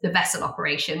the vessel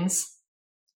operations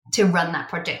to run that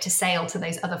project, to sail to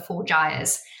those other 4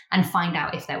 gyres and find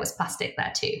out if there was plastic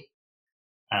there too.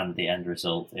 And the end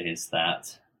result is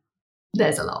that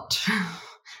there's a lot.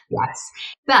 Yes,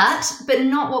 but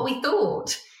not what we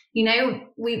thought. You know,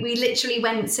 we literally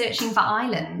went searching for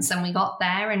islands, and we got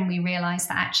there and we realized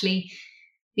that actually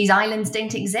these islands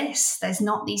don't exist. There's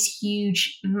not these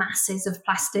huge masses of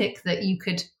plastic that you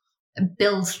could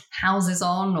build houses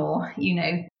on, or, you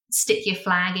know, stick your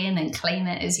flag in and claim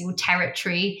it as your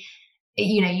territory.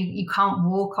 You know, you can't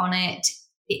walk on it.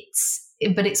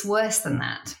 But it's worse than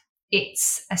that.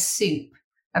 It's a soup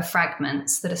of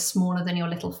fragments that are smaller than your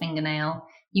little fingernail.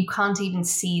 You can't even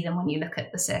see them when you look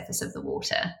at the surface of the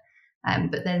water.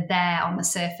 But they're there on the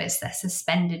surface. They're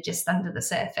suspended just under the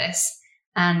surface.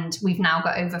 And we've now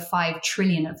got over 5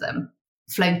 trillion of them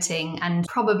floating, and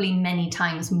probably many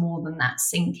times more than that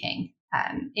sinking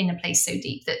in a place so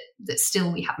deep that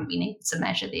still we haven't been able to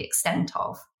measure the extent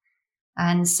of.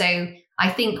 And so I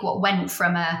think what went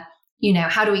from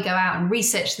how do we go out and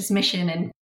research this mission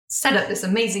and set up this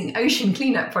amazing ocean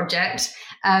cleanup project,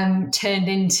 turned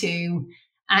into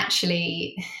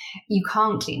actually you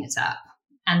can't clean it up.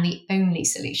 And the only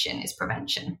solution is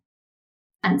prevention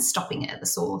and stopping it at the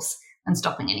source and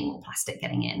stopping any more plastic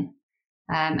getting in.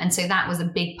 And so that was a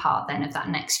big part then of that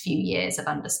next few years of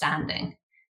understanding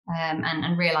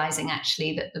and realizing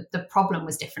actually that the problem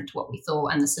was different to what we thought,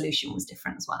 and the solution was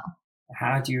different as well.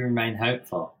 How do you remain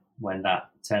hopeful when that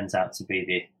turns out to be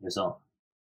the result?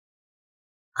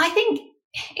 I think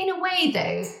in a way,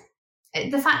 though,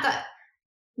 the fact that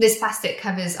this plastic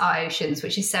covers our oceans,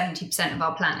 which is 70% of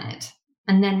our planet,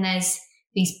 and then there's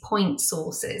these point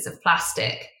sources of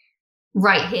plastic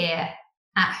right here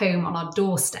at home on our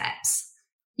doorsteps,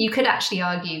 you could actually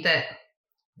argue that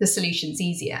the solution's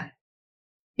easier,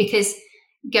 because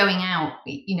going out,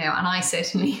 and I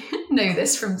certainly know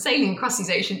this from sailing across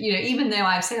these oceans, even though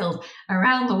I've sailed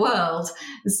around the world,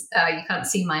 you can't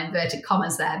see my inverted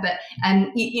commas there, but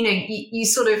you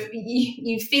sort of,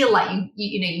 you feel like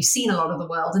you've seen a lot of the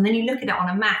world, and then you look at it on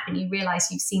a map and you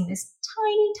realize you've seen this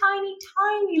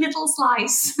tiny little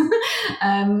slice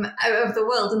of the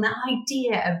world. And the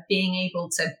idea of being able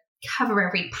to cover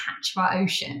every patch of our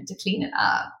ocean to clean it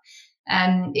up,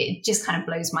 it just kind of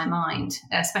blows my mind,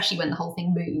 especially when the whole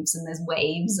thing moves and there's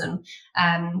waves and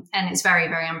it's very,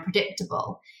 very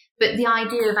unpredictable. But the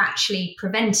idea of actually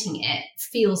preventing it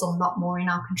feels a lot more in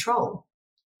our control,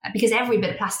 because every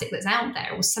bit of plastic that's out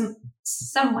there was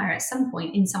somewhere at some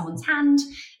point in someone's hand.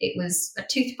 It was a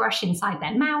toothbrush inside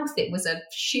their mouth. It was a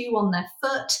shoe on their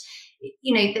foot.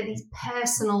 These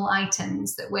personal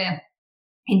items that we're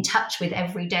in touch with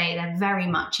every day, they're very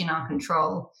much in our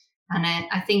control. And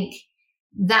I think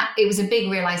that it was a big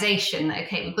realization that,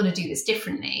 okay, we've got to do this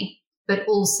differently, but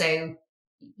also,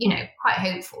 quite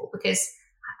hopeful, because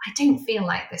I don't feel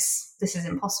like this is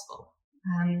impossible.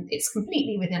 It's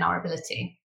completely within our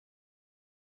ability.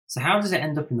 So how does it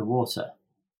end up in the water?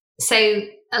 So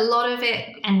a lot of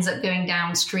it ends up going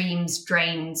down streams,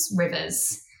 drains,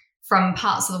 rivers from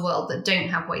parts of the world that don't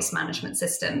have waste management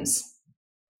systems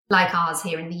like ours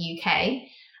here in the UK.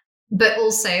 But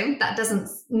also that doesn't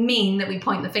mean that we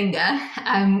point the finger.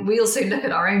 We also look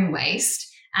at our own waste.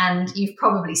 And you've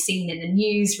probably seen in the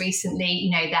news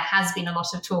recently, there has been a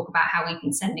lot of talk about how we've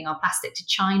been sending our plastic to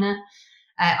China,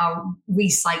 our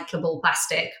recyclable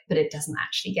plastic, but it doesn't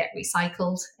actually get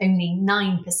recycled. Only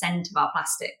 9% of our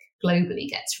plastic globally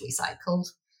gets recycled.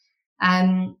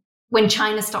 When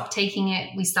China stopped taking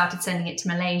it, we started sending it to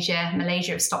Malaysia.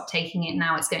 Malaysia have stopped taking it.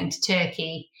 Now it's going to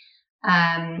Turkey.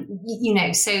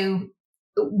 So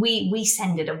we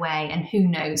send it away, and who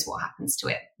knows what happens to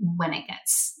it when it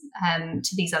gets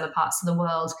to these other parts of the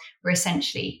world. We're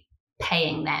essentially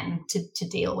paying them to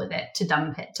deal with it, to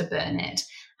dump it, to burn it,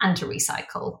 and to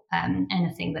recycle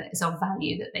anything that is of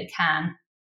value that they can.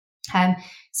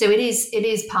 So it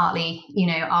is partly,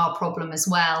 our problem as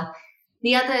well.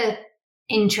 The other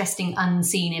interesting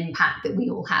unseen impact that we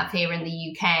all have here in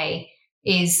the UK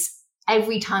is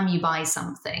every time you buy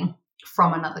something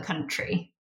from another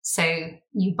country, so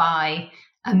you buy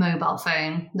a mobile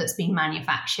phone that's been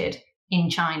manufactured in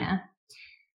China,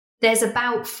 there's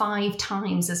about 5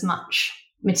 times as much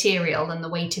material than the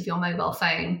weight of your mobile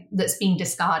phone that's been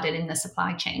discarded in the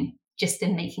supply chain, just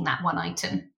in making that one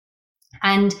item.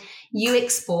 And you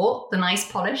export the nice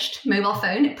polished mobile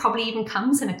phone. It probably even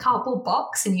comes in a cardboard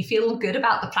box and you feel good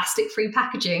about the plastic-free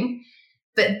packaging.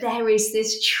 But there is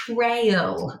this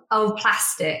trail of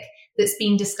plastic that's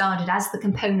been discarded as the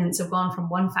components have gone from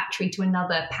one factory to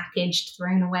another, packaged,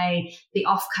 thrown away, the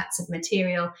offcuts of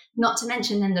material, not to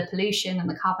mention then the pollution and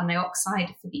the carbon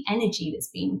dioxide for the energy that's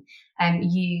been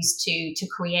used to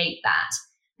create that.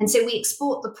 And so we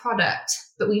export the product,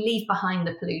 but we leave behind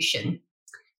the pollution.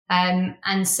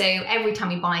 And so every time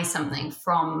we buy something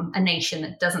from a nation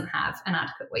that doesn't have an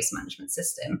adequate waste management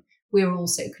system, we're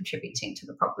also contributing to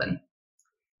the problem.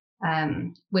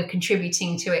 We're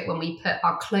contributing to it when we put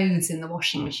our clothes in the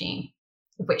washing machine,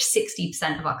 of which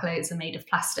 60% of our clothes are made of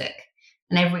plastic.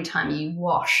 And every time you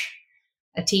wash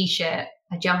a t-shirt,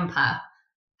 a jumper,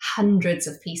 hundreds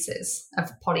of pieces of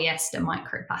polyester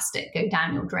microplastic go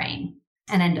down your drain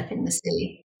and end up in the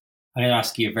sea. I'm going to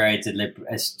ask you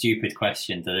a stupid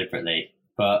question deliberately,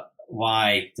 but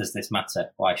why does this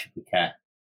matter? Why should we care?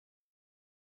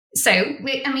 So,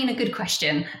 a good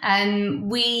question.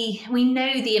 We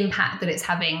know the impact that it's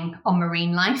having on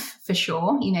marine life, for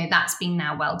sure. That's been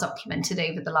now well documented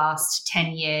over the last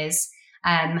 10 years,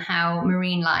 how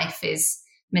marine life is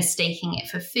mistaking it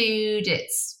for food,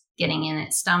 it's getting in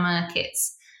its stomach,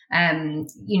 it's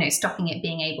stopping it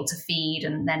being able to feed,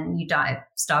 and then you die of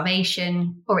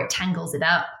starvation, or it tangles it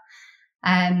up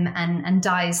and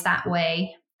dies that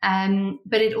way.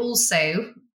 But it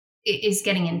also is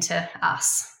getting into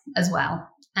us as well.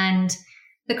 And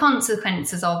the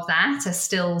consequences of that are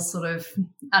still sort of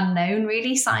unknown,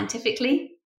 really,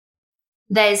 scientifically.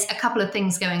 There's a couple of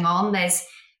things going on. There's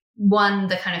one,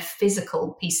 the kind of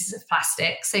physical pieces of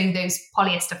plastic. So those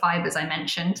polyester fibers I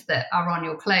mentioned that are on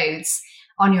your clothes,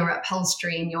 on your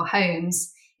upholstery in your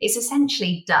homes, it's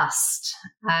essentially dust.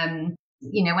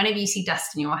 Whenever you see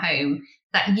dust in your home,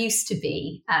 that used to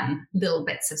be little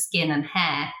bits of skin and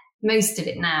hair. Most of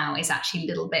it now is actually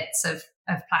little bits of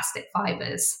plastic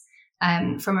fibers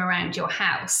from around your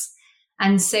house.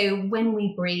 And so when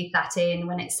we breathe that in,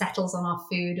 when it settles on our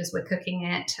food as we're cooking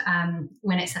it,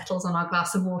 when it settles on our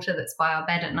glass of water that's by our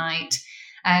bed at night,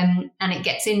 and it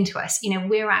gets into us,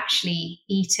 we're actually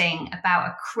eating about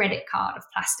a credit card of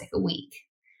plastic a week,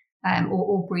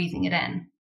 or breathing it in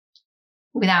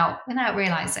without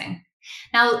realizing.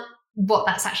 Now, what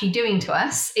that's actually doing to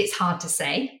us, it's hard to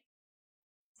say,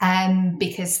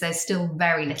 because there's still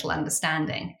very little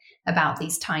understanding about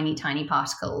these tiny, tiny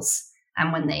particles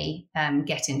and when they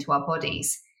get into our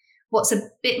bodies. What's a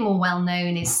bit more well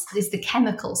known is the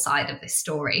chemical side of this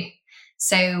story.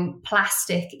 So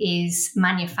plastic is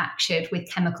manufactured with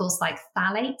chemicals like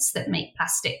phthalates that make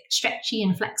plastic stretchy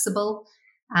and flexible,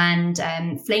 and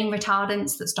flame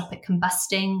retardants that stop it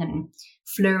combusting, and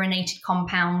fluorinated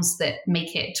compounds that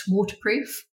make it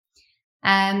waterproof.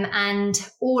 And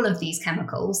all of these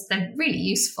chemicals, they're really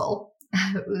useful,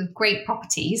 with great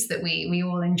properties that we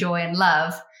all enjoy and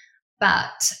love.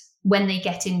 But when they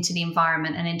get into the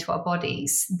environment and into our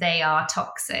bodies, they are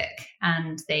toxic,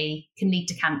 and they can lead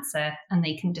to cancer, and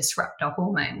they can disrupt our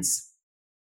hormones.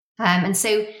 And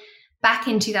so back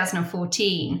in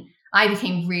 2014, I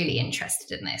became really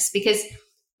interested in this, because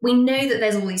we know that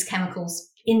there's all these chemicals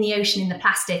in the ocean, in the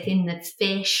plastic, in the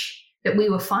fish that we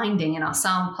were finding in our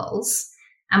samples.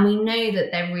 And we know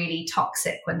that they're really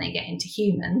toxic when they get into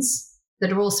humans,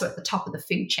 that are also at the top of the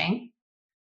food chain.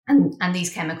 And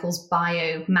these chemicals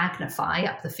biomagnify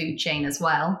up the food chain as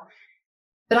well.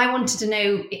 But I wanted to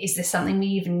know, is this something we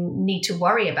even need to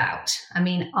worry about?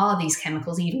 Are these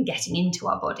chemicals even getting into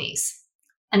our bodies?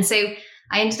 And so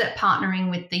I ended up partnering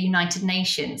with the United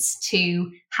Nations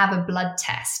to have a blood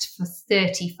test for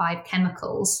 35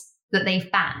 chemicals that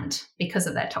they've banned because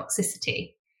of their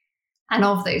toxicity. And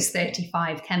of those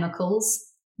 35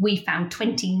 chemicals, we found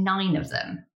 29 of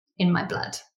them in my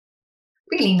blood.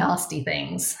 Really nasty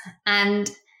things.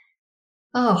 And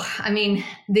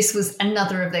this was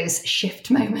another of those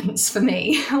shift moments for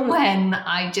me when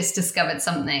I just discovered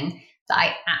something that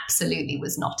I absolutely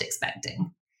was not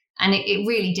expecting. And it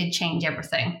really did change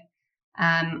everything.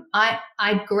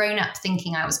 I'd grown up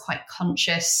thinking I was quite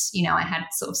conscious. I had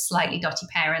sort of slightly dotty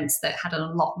parents that had an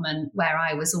allotment where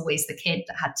I was always the kid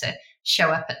that had to show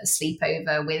up at the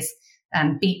sleepover with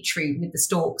beetroot with the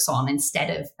stalks on instead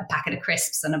of a packet of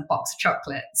crisps and a box of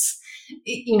chocolates.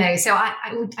 So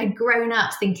I'd grown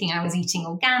up thinking I was eating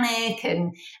organic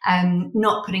and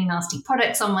not putting nasty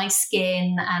products on my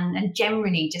skin and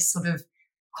generally just sort of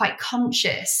quite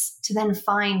conscious, to then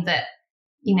find that,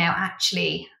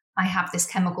 actually I have this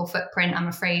chemical footprint. I'm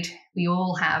afraid we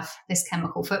all have this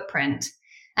chemical footprint.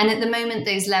 And at the moment,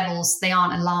 those levels, they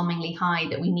aren't alarmingly high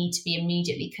that we need to be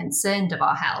immediately concerned of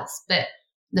our health. But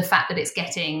the fact that it's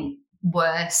getting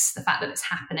worse, the fact that it's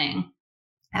happening,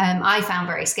 I found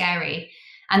very scary.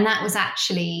 And that was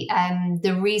actually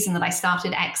the reason that I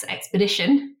started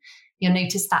EXXpedition. You'll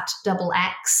notice that double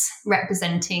X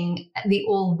representing the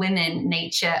all-women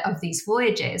nature of these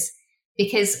voyages.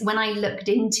 Because when I looked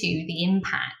into the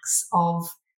impacts of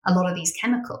a lot of these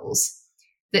chemicals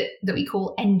that we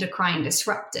call endocrine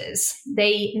disruptors,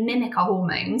 they mimic our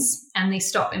hormones and they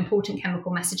stop important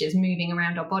chemical messages moving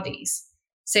around our bodies.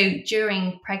 So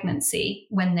during pregnancy,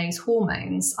 when those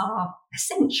hormones are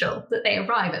essential, that they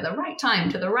arrive at the right time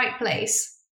to the right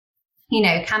place,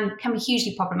 can be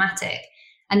hugely problematic.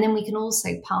 And then we can also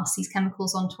pass these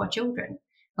chemicals on to our children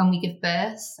when we give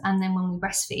birth and then when we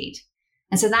breastfeed.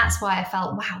 And so that's why I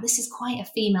felt, wow, this is quite a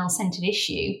female-centered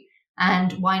issue.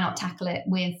 And why not tackle it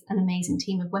with an amazing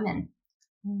team of women?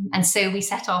 And so we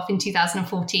set off in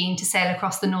 2014 to sail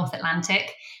across the North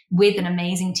Atlantic with an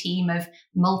amazing team of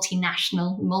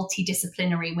multinational,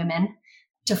 multidisciplinary women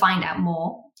to find out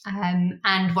more.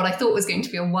 And what I thought was going to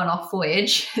be a one-off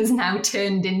voyage has now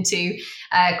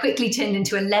quickly turned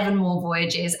into 11 more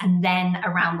voyages and then a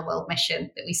round the world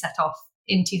mission that we set off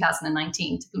in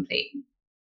 2019 to complete.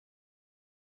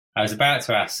 I was about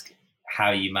to ask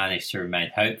how you managed to remain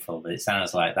hopeful, but it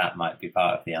sounds like that might be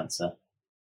part of the answer.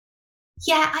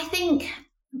 Yeah, I think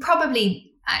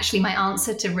probably actually my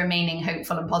answer to remaining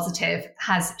hopeful and positive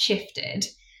has shifted.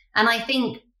 And I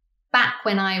think back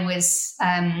when I was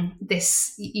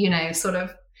this, sort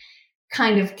of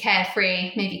kind of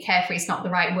carefree, maybe carefree is not the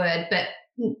right word, but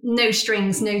no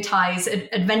strings, no ties,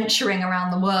 adventuring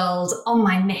around the world on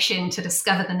my mission to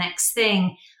discover the next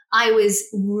thing, I was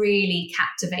really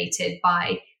captivated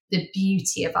by the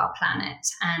beauty of our planet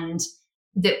and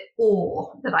the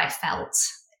awe that I felt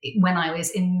when I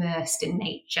was immersed in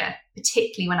nature,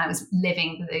 particularly when I was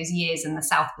living those years in the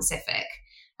South Pacific,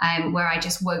 where I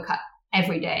just woke up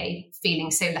every day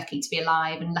feeling so lucky to be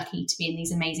alive and lucky to be in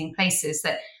these amazing places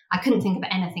that I couldn't think of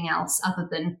anything else other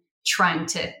than trying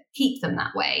to keep them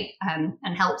that way and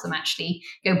help them actually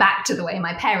go back to the way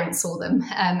my parents saw them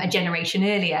a generation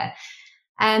earlier.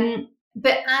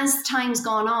 But as time's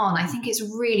gone on, I think it's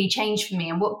really changed for me.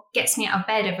 And what gets me out of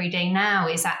bed every day now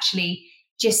is actually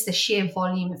just the sheer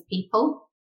volume of people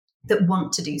that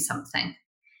want to do something.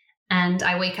 And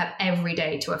I wake up every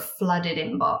day to a flooded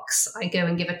inbox. I go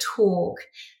and give a talk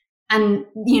and,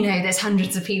 there's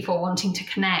hundreds of people wanting to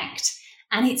connect.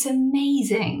 And it's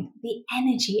amazing, the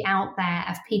energy out there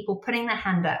of people putting their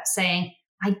hand up saying,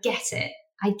 I get it,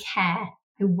 I care,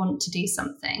 I want to do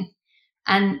something.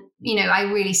 And, I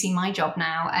really see my job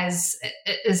now as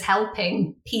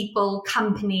helping people,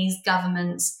 companies,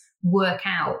 governments work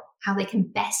out how they can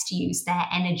best use their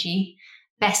energy,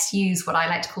 best use what I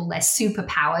like to call their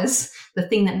superpowers, the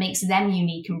thing that makes them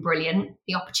unique and brilliant,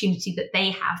 the opportunity that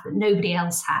they have that nobody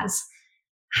else has.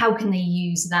 How can they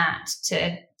use that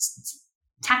to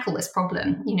tackle this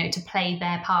problem, to play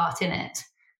their part in it?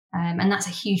 And that's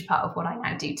a huge part of what I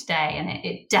now do today. And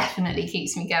it definitely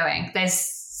keeps me going. There's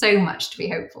so much to be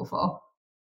hopeful for.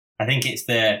 I think it's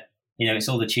it's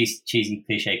all the cheesy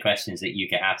cliche questions that you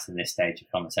get asked in this stage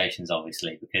of conversations,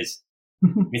 obviously, because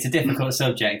it's a difficult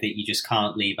subject that you just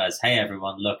can't leave as, hey,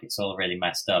 everyone, look, it's all really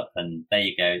messed up. And there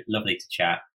you go. Lovely to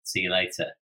chat. See you later.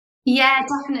 Yeah,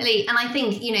 definitely. And I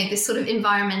think, this sort of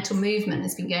environmental movement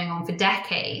has been going on for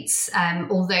decades,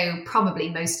 although probably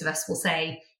most of us will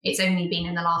say it's only been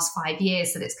in the last 5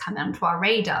 years that it's come onto our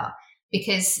radar.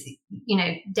 Because,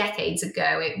 decades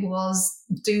ago, it was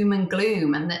doom and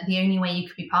gloom, and that the only way you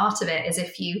could be part of it is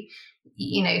if you,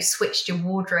 switched your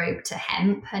wardrobe to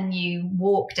hemp and you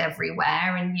walked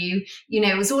everywhere and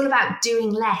it was all about doing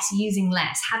less, using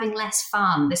less, having less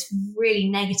fun, this really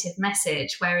negative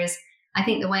message. Whereas I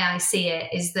think the way I see it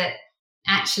is that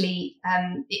actually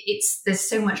there's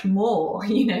so much more,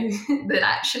 that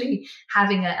actually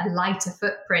having a lighter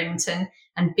footprint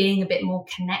and being a bit more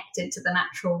connected to the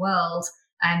natural world,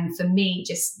 for me,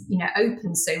 just,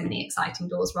 opens so many exciting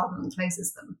doors rather than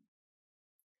closes them.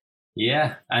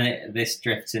 Yeah, and this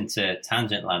drifts into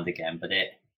tangent land again, but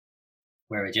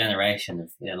we're a generation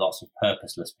of lots of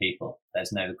purposeless people.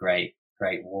 There's no great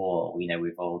war.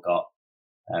 We've all got,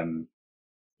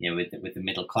 with the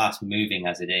middle class moving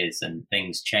as it is and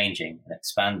things changing and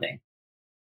expanding,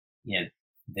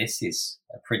 this is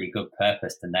a pretty good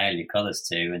purpose to nail your colours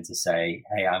to, and to say,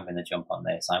 hey, I'm going to jump on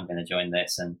this, I'm going to join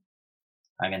this, and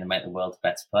I'm going to make the world a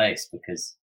better place.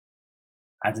 Because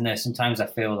I don't know, sometimes I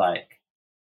feel like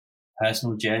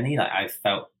personal journey, like I've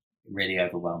felt really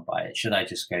overwhelmed by it. Should I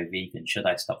just go vegan? Should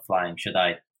I stop flying? Should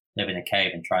I live in a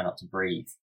cave and try not to breathe?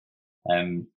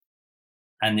 And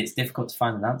it's difficult to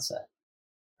find an answer.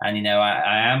 And,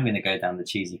 I am going to go down the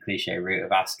cheesy cliche route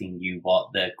of asking you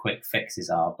what the quick fixes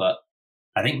are, but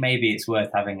I think maybe it's worth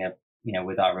having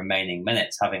with our remaining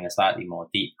minutes, having a slightly more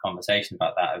deep conversation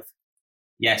about that of,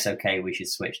 yes, okay, we should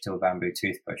switch to a bamboo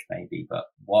toothbrush maybe, but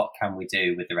what can we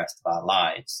do with the rest of our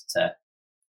lives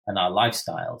and our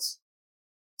lifestyles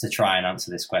to try and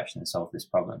answer this question and solve this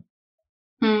problem?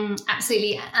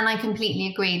 Absolutely. And I completely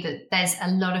agree that there's a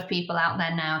lot of people out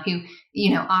there now who,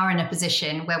 are in a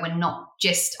position where we're not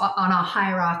just on our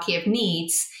hierarchy of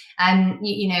needs.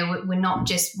 We're not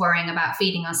just worrying about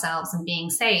feeding ourselves and being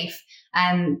safe,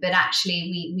 but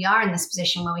actually we are in this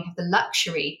position where we have the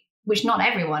luxury, which not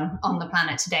everyone on the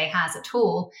planet today has at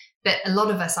all, but a lot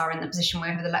of us are in the position where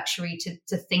we have the luxury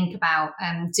to think about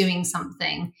doing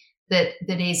something that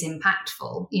is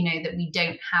impactful, that we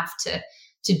don't have to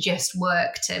just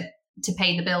work to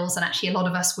pay the bills. And actually a lot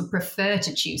of us would prefer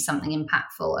to choose something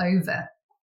impactful over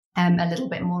a little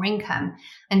bit more income.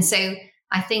 And so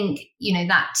I think,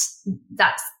 that's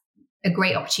a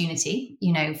great opportunity,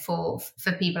 for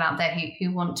people out there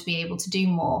who want to be able to do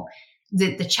more.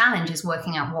 The challenge is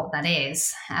working out what that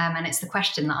is. And it's the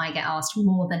question that I get asked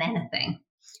more than anything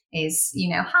is,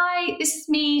 hi, this is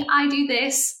me, I do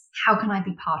this. How can I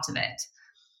be part of it?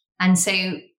 And so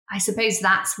I suppose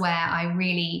that's where I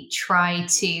really try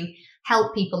to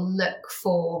help people look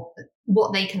for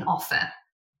what they can offer.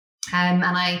 And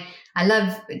I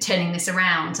love turning this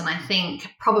around. And I think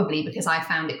probably because I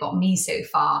found it got me so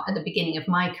far at the beginning of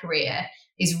my career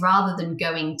is rather than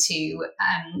going to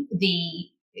the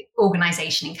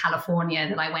organization in California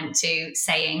that I went to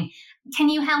saying, can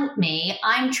you help me?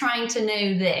 I'm trying to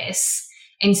know this.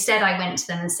 Instead, I went to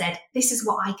them and said, this is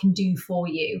what I can do for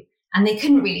you. And they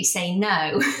couldn't really say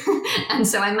no. And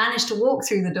so I managed to walk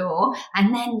through the door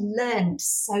and then learned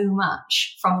so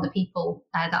much from the people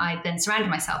that I then surrounded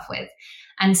myself with.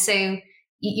 And so,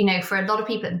 for a lot of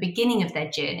people at the beginning of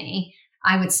their journey,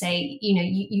 I would say,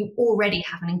 you already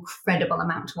have an incredible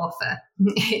amount to offer.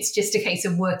 It's just a case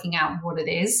of working out what it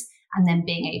is and then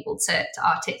being able to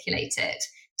articulate it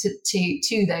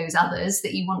to those others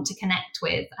that you want to connect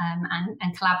with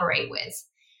and collaborate with.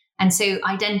 And so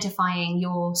identifying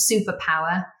your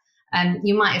superpower,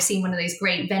 you might have seen one of those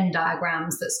great Venn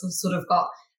diagrams that's sort of got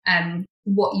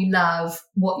what you love,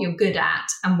 what you're good at,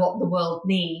 and what the world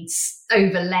needs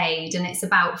overlaid. And it's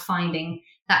about finding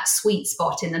that sweet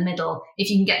spot in the middle.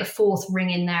 If you can get the fourth ring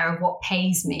in there of what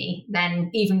pays me, then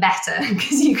even better,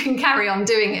 because you can carry on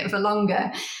doing it for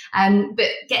longer. But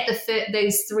get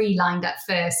those three lined up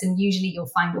first, and usually you'll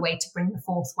find a way to bring the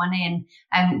fourth one in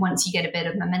once you get a bit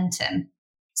of momentum.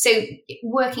 So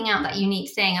working out that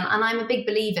unique thing. And I'm a big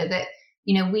believer that,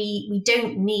 we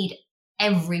don't need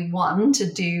everyone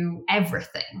to do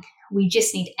everything. We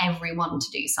just need everyone to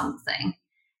do something.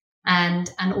 And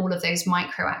all of those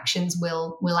micro actions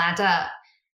will add up.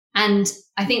 And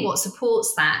I think what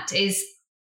supports that is,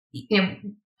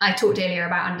 I talked earlier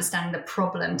about understanding the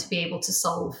problem to be able to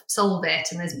solve it.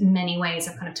 And there's many ways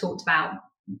I've kind of talked about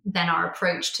then our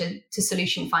approach to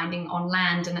solution finding on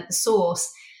land and at the source.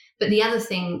 But the other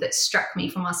thing that struck me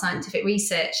from our scientific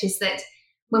research is that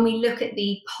when we look at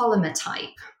the polymer type,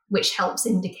 which helps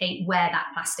indicate where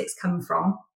that plastic's come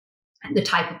from, the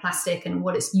type of plastic and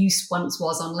what its use once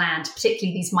was on land,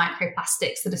 particularly these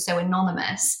microplastics that are so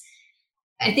anonymous,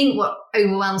 I think what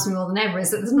overwhelms me more than ever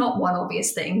is that there's not one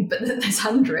obvious thing, but that there's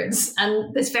hundreds,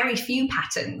 and there's very few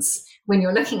patterns when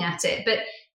you're looking at it. But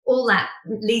all that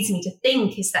leads me to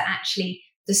think is that actually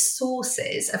the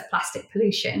sources of plastic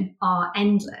pollution are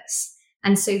endless.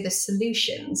 And so the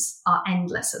solutions are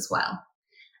endless as well.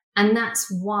 And that's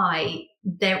why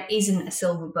there isn't a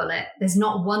silver bullet. There's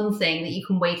not one thing that you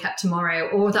can wake up tomorrow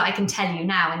or that I can tell you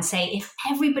now and say, if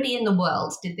everybody in the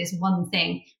world did this one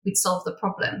thing, we'd solve the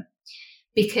problem.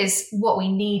 Because what we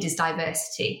need is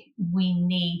diversity. We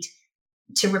need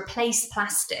to replace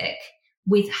plastic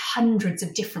with hundreds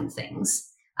of different things.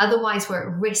 Otherwise, we're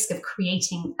at risk of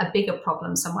creating a bigger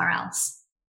problem somewhere else.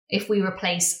 If we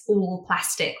replace all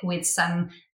plastic with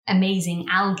some amazing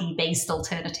algae-based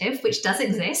alternative, which does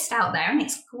exist out there, and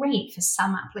it's great for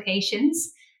some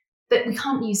applications, but we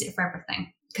can't use it for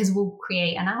everything because we'll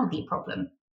create an algae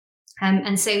problem.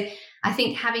 And so I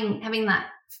think having that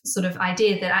sort of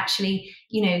idea that actually,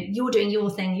 you're doing your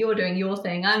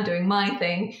thing, I'm doing my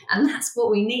thing, and that's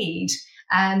what we need.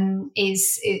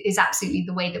 Is absolutely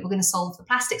the way that we're going to solve the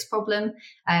plastics problem.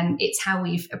 It's how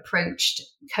we've approached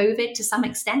COVID to some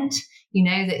extent,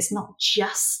 that it's not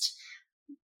just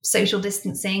social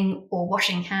distancing or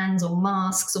washing hands or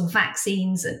masks or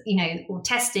vaccines, or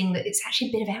testing, that it's actually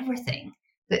a bit of everything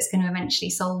that's going to eventually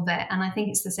solve it. And I think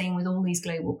it's the same with all these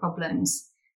global problems,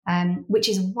 which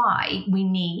is why we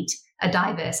need a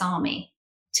diverse army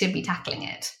to be tackling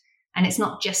it. And it's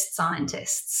not just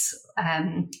scientists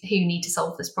who need to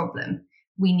solve this problem.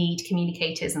 We need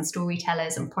communicators and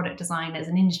storytellers and product designers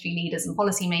and industry leaders and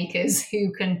policymakers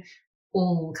who can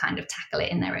all kind of tackle it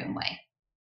in their own way.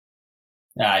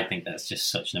 Yeah, I think that's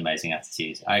just such an amazing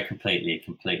attitude. I completely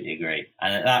agree.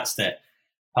 And that's the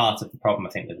part of the problem, I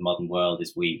think, with the modern world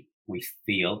is we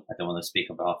feel, I don't want to speak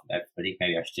on behalf of everybody,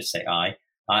 maybe I should just say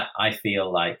I feel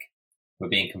like we're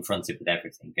being confronted with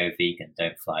everything. Go vegan,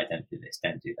 don't fly, don't do this,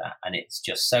 don't do that. And it's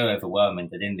just so overwhelming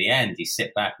that in the end, you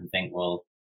sit back and think, well,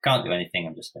 can't do anything,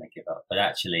 I'm just going to give up. But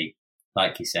actually,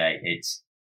 like you say, it's,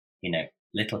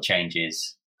 little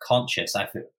changes, conscious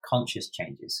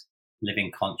changes,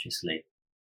 living consciously.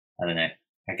 I don't know,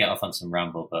 I get off on some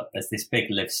ramble, but there's this big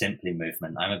live simply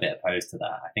movement. I'm a bit opposed to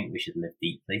that. I think we should live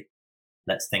deeply.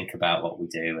 Let's think about what we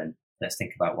do, and let's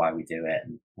think about why we do it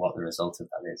and what the result of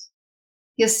that is.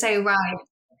 You're so right.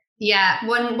 Yeah,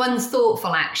 one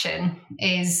thoughtful action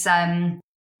is, so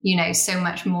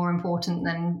much more important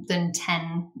than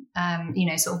 10,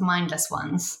 sort of mindless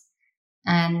ones.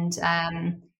 And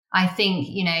I think,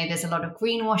 there's a lot of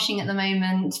greenwashing at the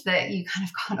moment that you kind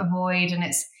of can't avoid, and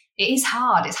it is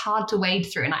hard. It's hard to wade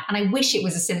through, and I wish it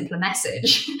was a simpler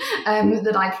message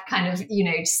that I could kind of,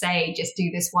 say, just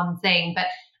do this one thing. But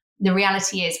the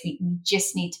reality is, we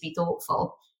just need to be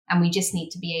thoughtful. And we just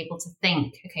need to be able to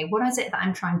think, okay, what is it that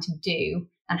I'm trying to do?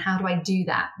 And how do I do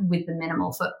that with the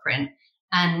minimal footprint?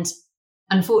 And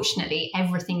unfortunately,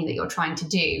 everything that you're trying to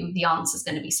do, the answer is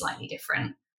going to be slightly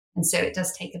different. And so it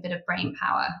does take a bit of brain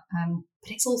power, but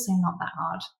it's also not that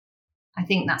hard. I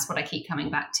think that's what I keep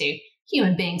coming back to.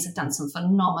 Human beings have done some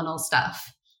phenomenal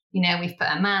stuff. We've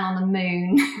put a man on the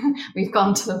moon. We've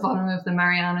gone to the bottom of the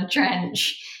Mariana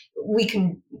Trench. We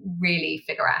can really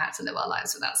figure out how to live our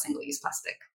lives without single-use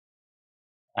plastic.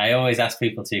 I always ask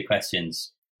people 2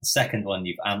 questions. The second one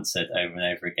you've answered over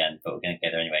and over again, but we're going to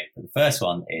get there anyway. But the first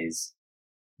one is,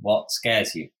 what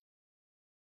scares you?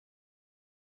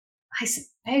 I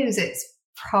suppose it's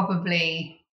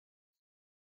probably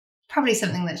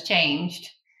something that's changed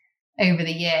over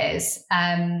the years.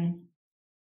 I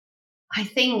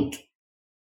think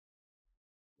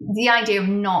the idea of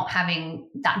not having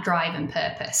that drive and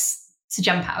purpose to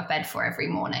jump out of bed for every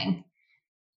morning.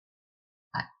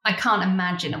 I can't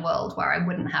imagine a world where I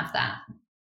wouldn't have that,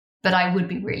 but I would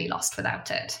be really lost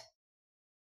without it.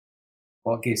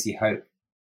 What gives you hope?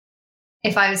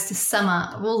 If I was to sum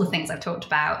up all the things I've talked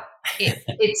about,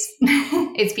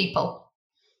 it's people.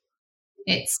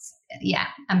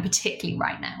 And particularly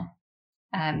right now.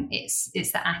 It's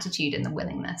the attitude and the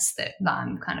willingness that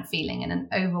I'm kind of feeling in an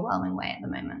overwhelming way at the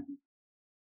moment.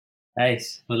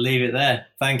 Ace, we'll leave it there.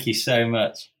 Thank you so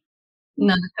much.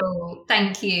 None at all.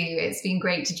 Thank you. It's been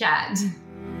great to chat.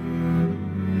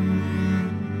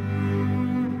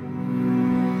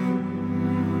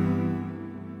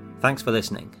 Thanks for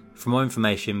listening. For more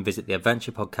information, visit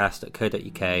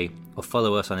theadventurepodcast.co.uk or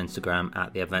follow us on Instagram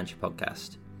at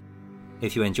theadventurepodcast.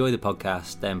 If you enjoy the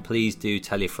podcast, then please do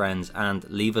tell your friends and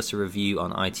leave us a review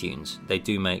on iTunes. They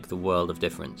do make the world of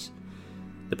difference.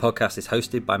 The podcast is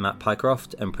hosted by Matt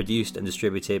Pycroft and produced and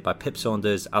distributed by Pip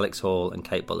Saunders, Alex Hall and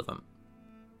Kate Bullivant.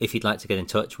 If you'd like to get in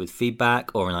touch with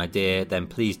feedback or an idea, then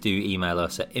please do email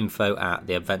us at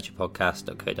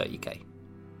info@theadventurepodcast.co.uk.